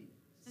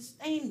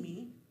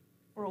me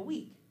for a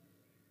week,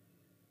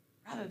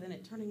 rather than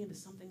it turning into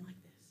something like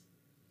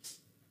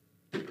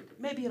this?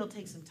 Maybe it'll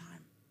take some time.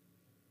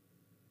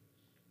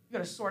 You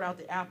got to sort out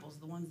the apples,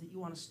 the ones that you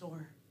want to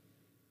store.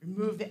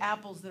 Remove the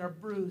apples that are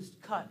bruised,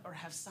 cut, or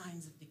have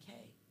signs of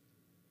decay.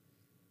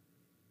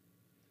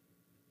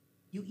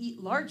 You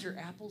eat larger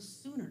apples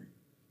sooner,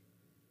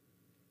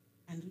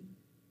 and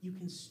you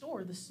can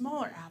store the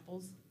smaller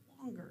apples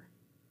longer.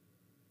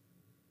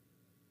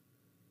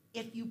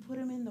 If you put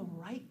them in the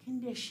right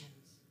conditions,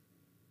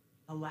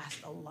 they'll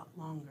last a lot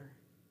longer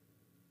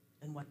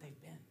than what they've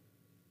been.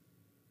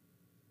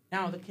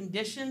 Now, the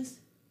conditions,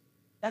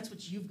 that's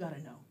what you've got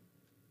to know.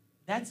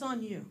 That's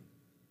on you.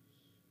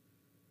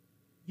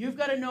 You've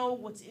got to know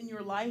what's in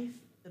your life,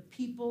 the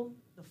people,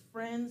 the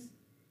friends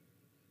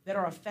that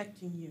are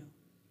affecting you,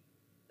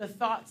 the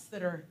thoughts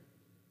that are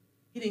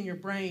hitting your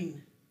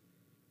brain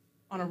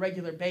on a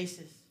regular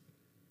basis.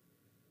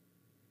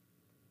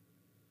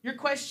 Your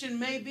question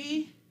may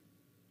be,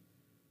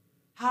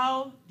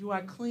 how do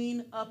I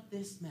clean up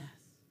this mess?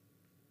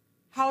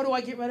 How do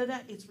I get rid of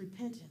that? It's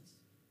repentance.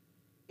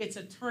 It's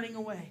a turning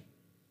away.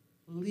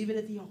 Leave it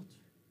at the altar.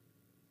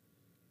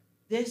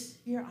 This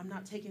here, I'm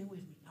not taking it with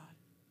me, God.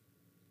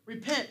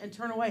 Repent and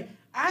turn away.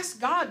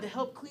 Ask God to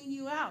help clean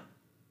you out.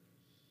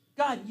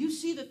 God, you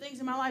see the things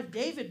in my life.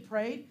 David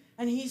prayed,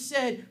 and he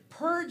said,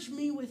 purge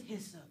me with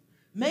hyssop.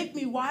 Make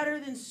me whiter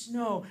than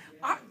snow.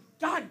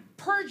 God,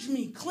 purge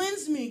me.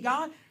 Cleanse me,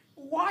 God.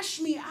 Wash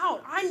me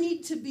out. I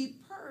need to be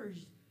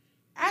purged.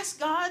 Ask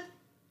God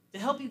to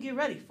help you get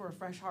ready for a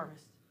fresh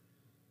harvest.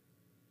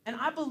 And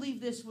I believe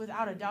this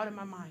without a doubt in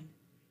my mind,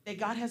 that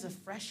God has a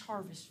fresh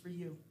harvest for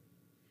you.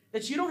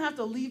 That you don't have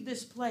to leave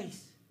this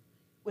place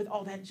with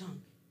all that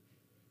junk.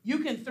 You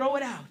can throw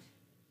it out,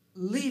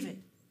 leave it,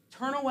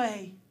 turn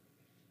away,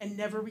 and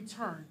never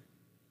return,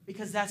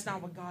 because that's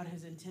not what God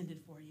has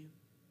intended for you.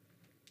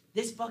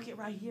 This bucket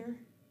right here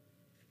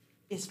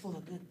is full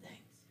of good things.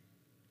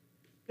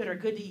 Good or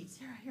good to eat.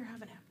 Here,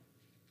 have an apple.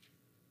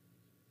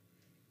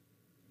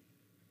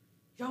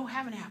 Joe,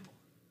 have an apple.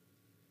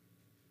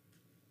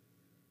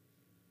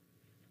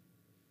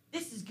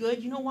 This is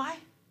good. You know why?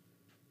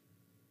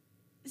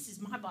 This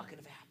is my bucket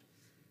of apples.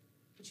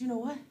 But you know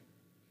what?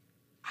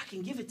 I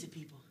can give it to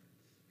people.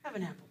 Have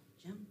an apple,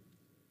 Jim.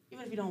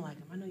 Even if you don't like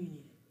them, I know you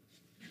need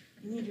it.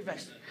 You need your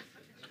vegetables.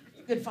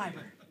 Good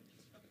fiber.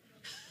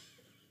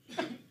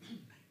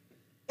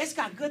 It's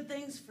got good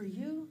things for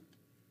you.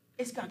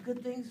 It's got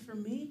good things for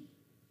me.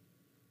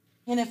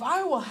 And if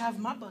I will have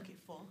my bucket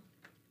full,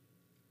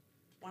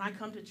 when I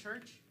come to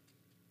church,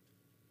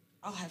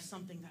 I'll have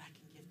something that I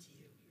can give to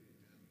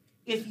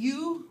you. If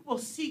you will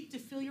seek to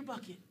fill your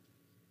bucket,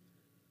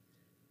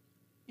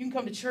 you can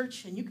come to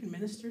church and you can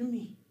minister to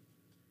me.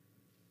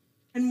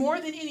 And more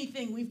than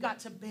anything, we've got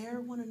to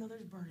bear one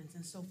another's burdens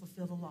and so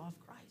fulfill the law of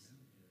Christ.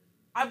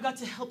 I've got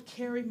to help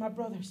carry my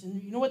brothers.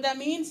 And you know what that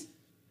means?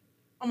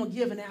 I'm going to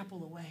give an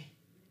apple away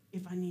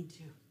if I need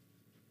to.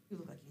 You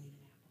look like you need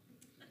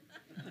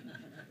an apple.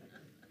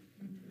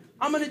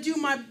 I'm going to do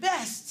my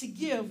best to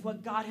give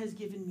what God has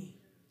given me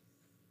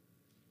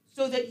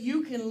so that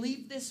you can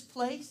leave this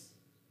place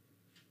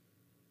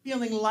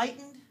feeling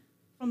lightened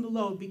from the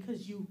load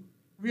because you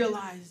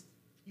realized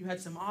you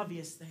had some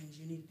obvious things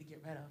you needed to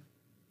get rid of.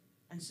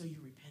 And so you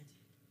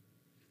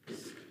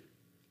repented.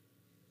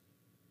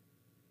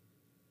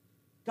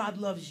 God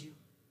loves you.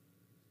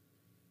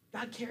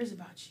 God cares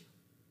about you.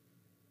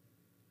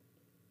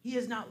 He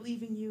is not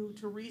leaving you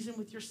to reason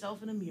with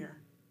yourself in a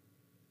mirror.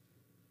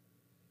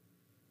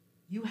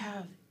 You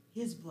have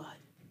his blood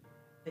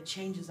that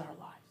changes our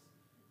lives.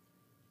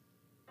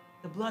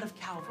 The blood of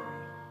Calvary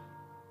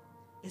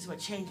is what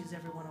changes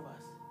every one of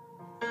us.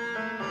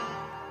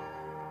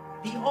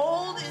 The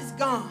old is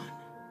gone.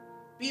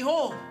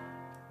 Behold,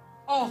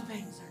 all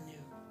things are new.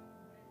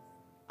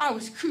 I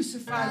was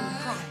crucified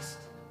with Christ.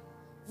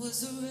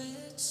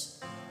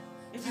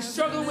 If you're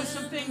struggling with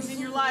some things in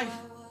your life,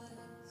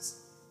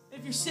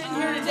 if you're sitting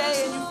here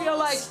today and you feel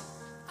like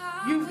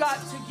you've got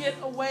to get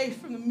away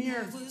from the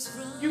mirror,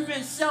 you've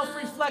been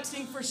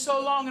self-reflecting for so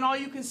long and all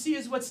you can see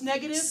is what's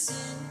negative,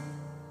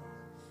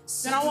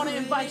 then I want to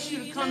invite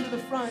you to come to the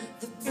front.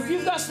 If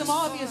you've got some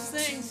obvious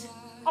things,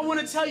 I want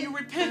to tell you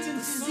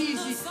repentance is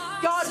easy.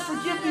 God,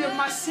 forgive me of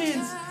my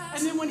sins.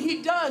 And then when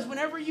he does,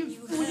 whenever you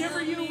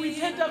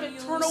repent of it,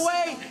 turn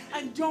away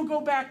and don't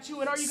go back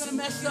to it. Are you going to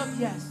mess up?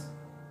 Yes.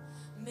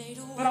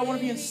 But I want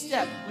to be in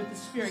step with the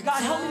Spirit.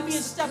 God, help me to be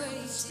in step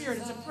with the Spirit.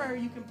 It's a prayer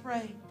you can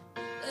pray.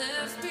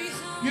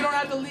 You don't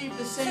have to leave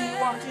the same you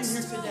walked in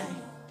here today.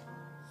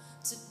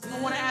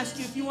 I want to ask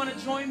you, if you want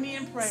to join me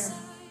in prayer,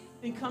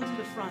 then come to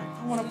the front.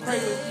 I want to pray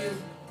with you.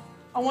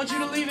 I want you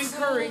to leave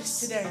encouraged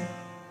today.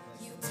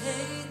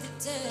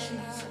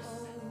 Jesus.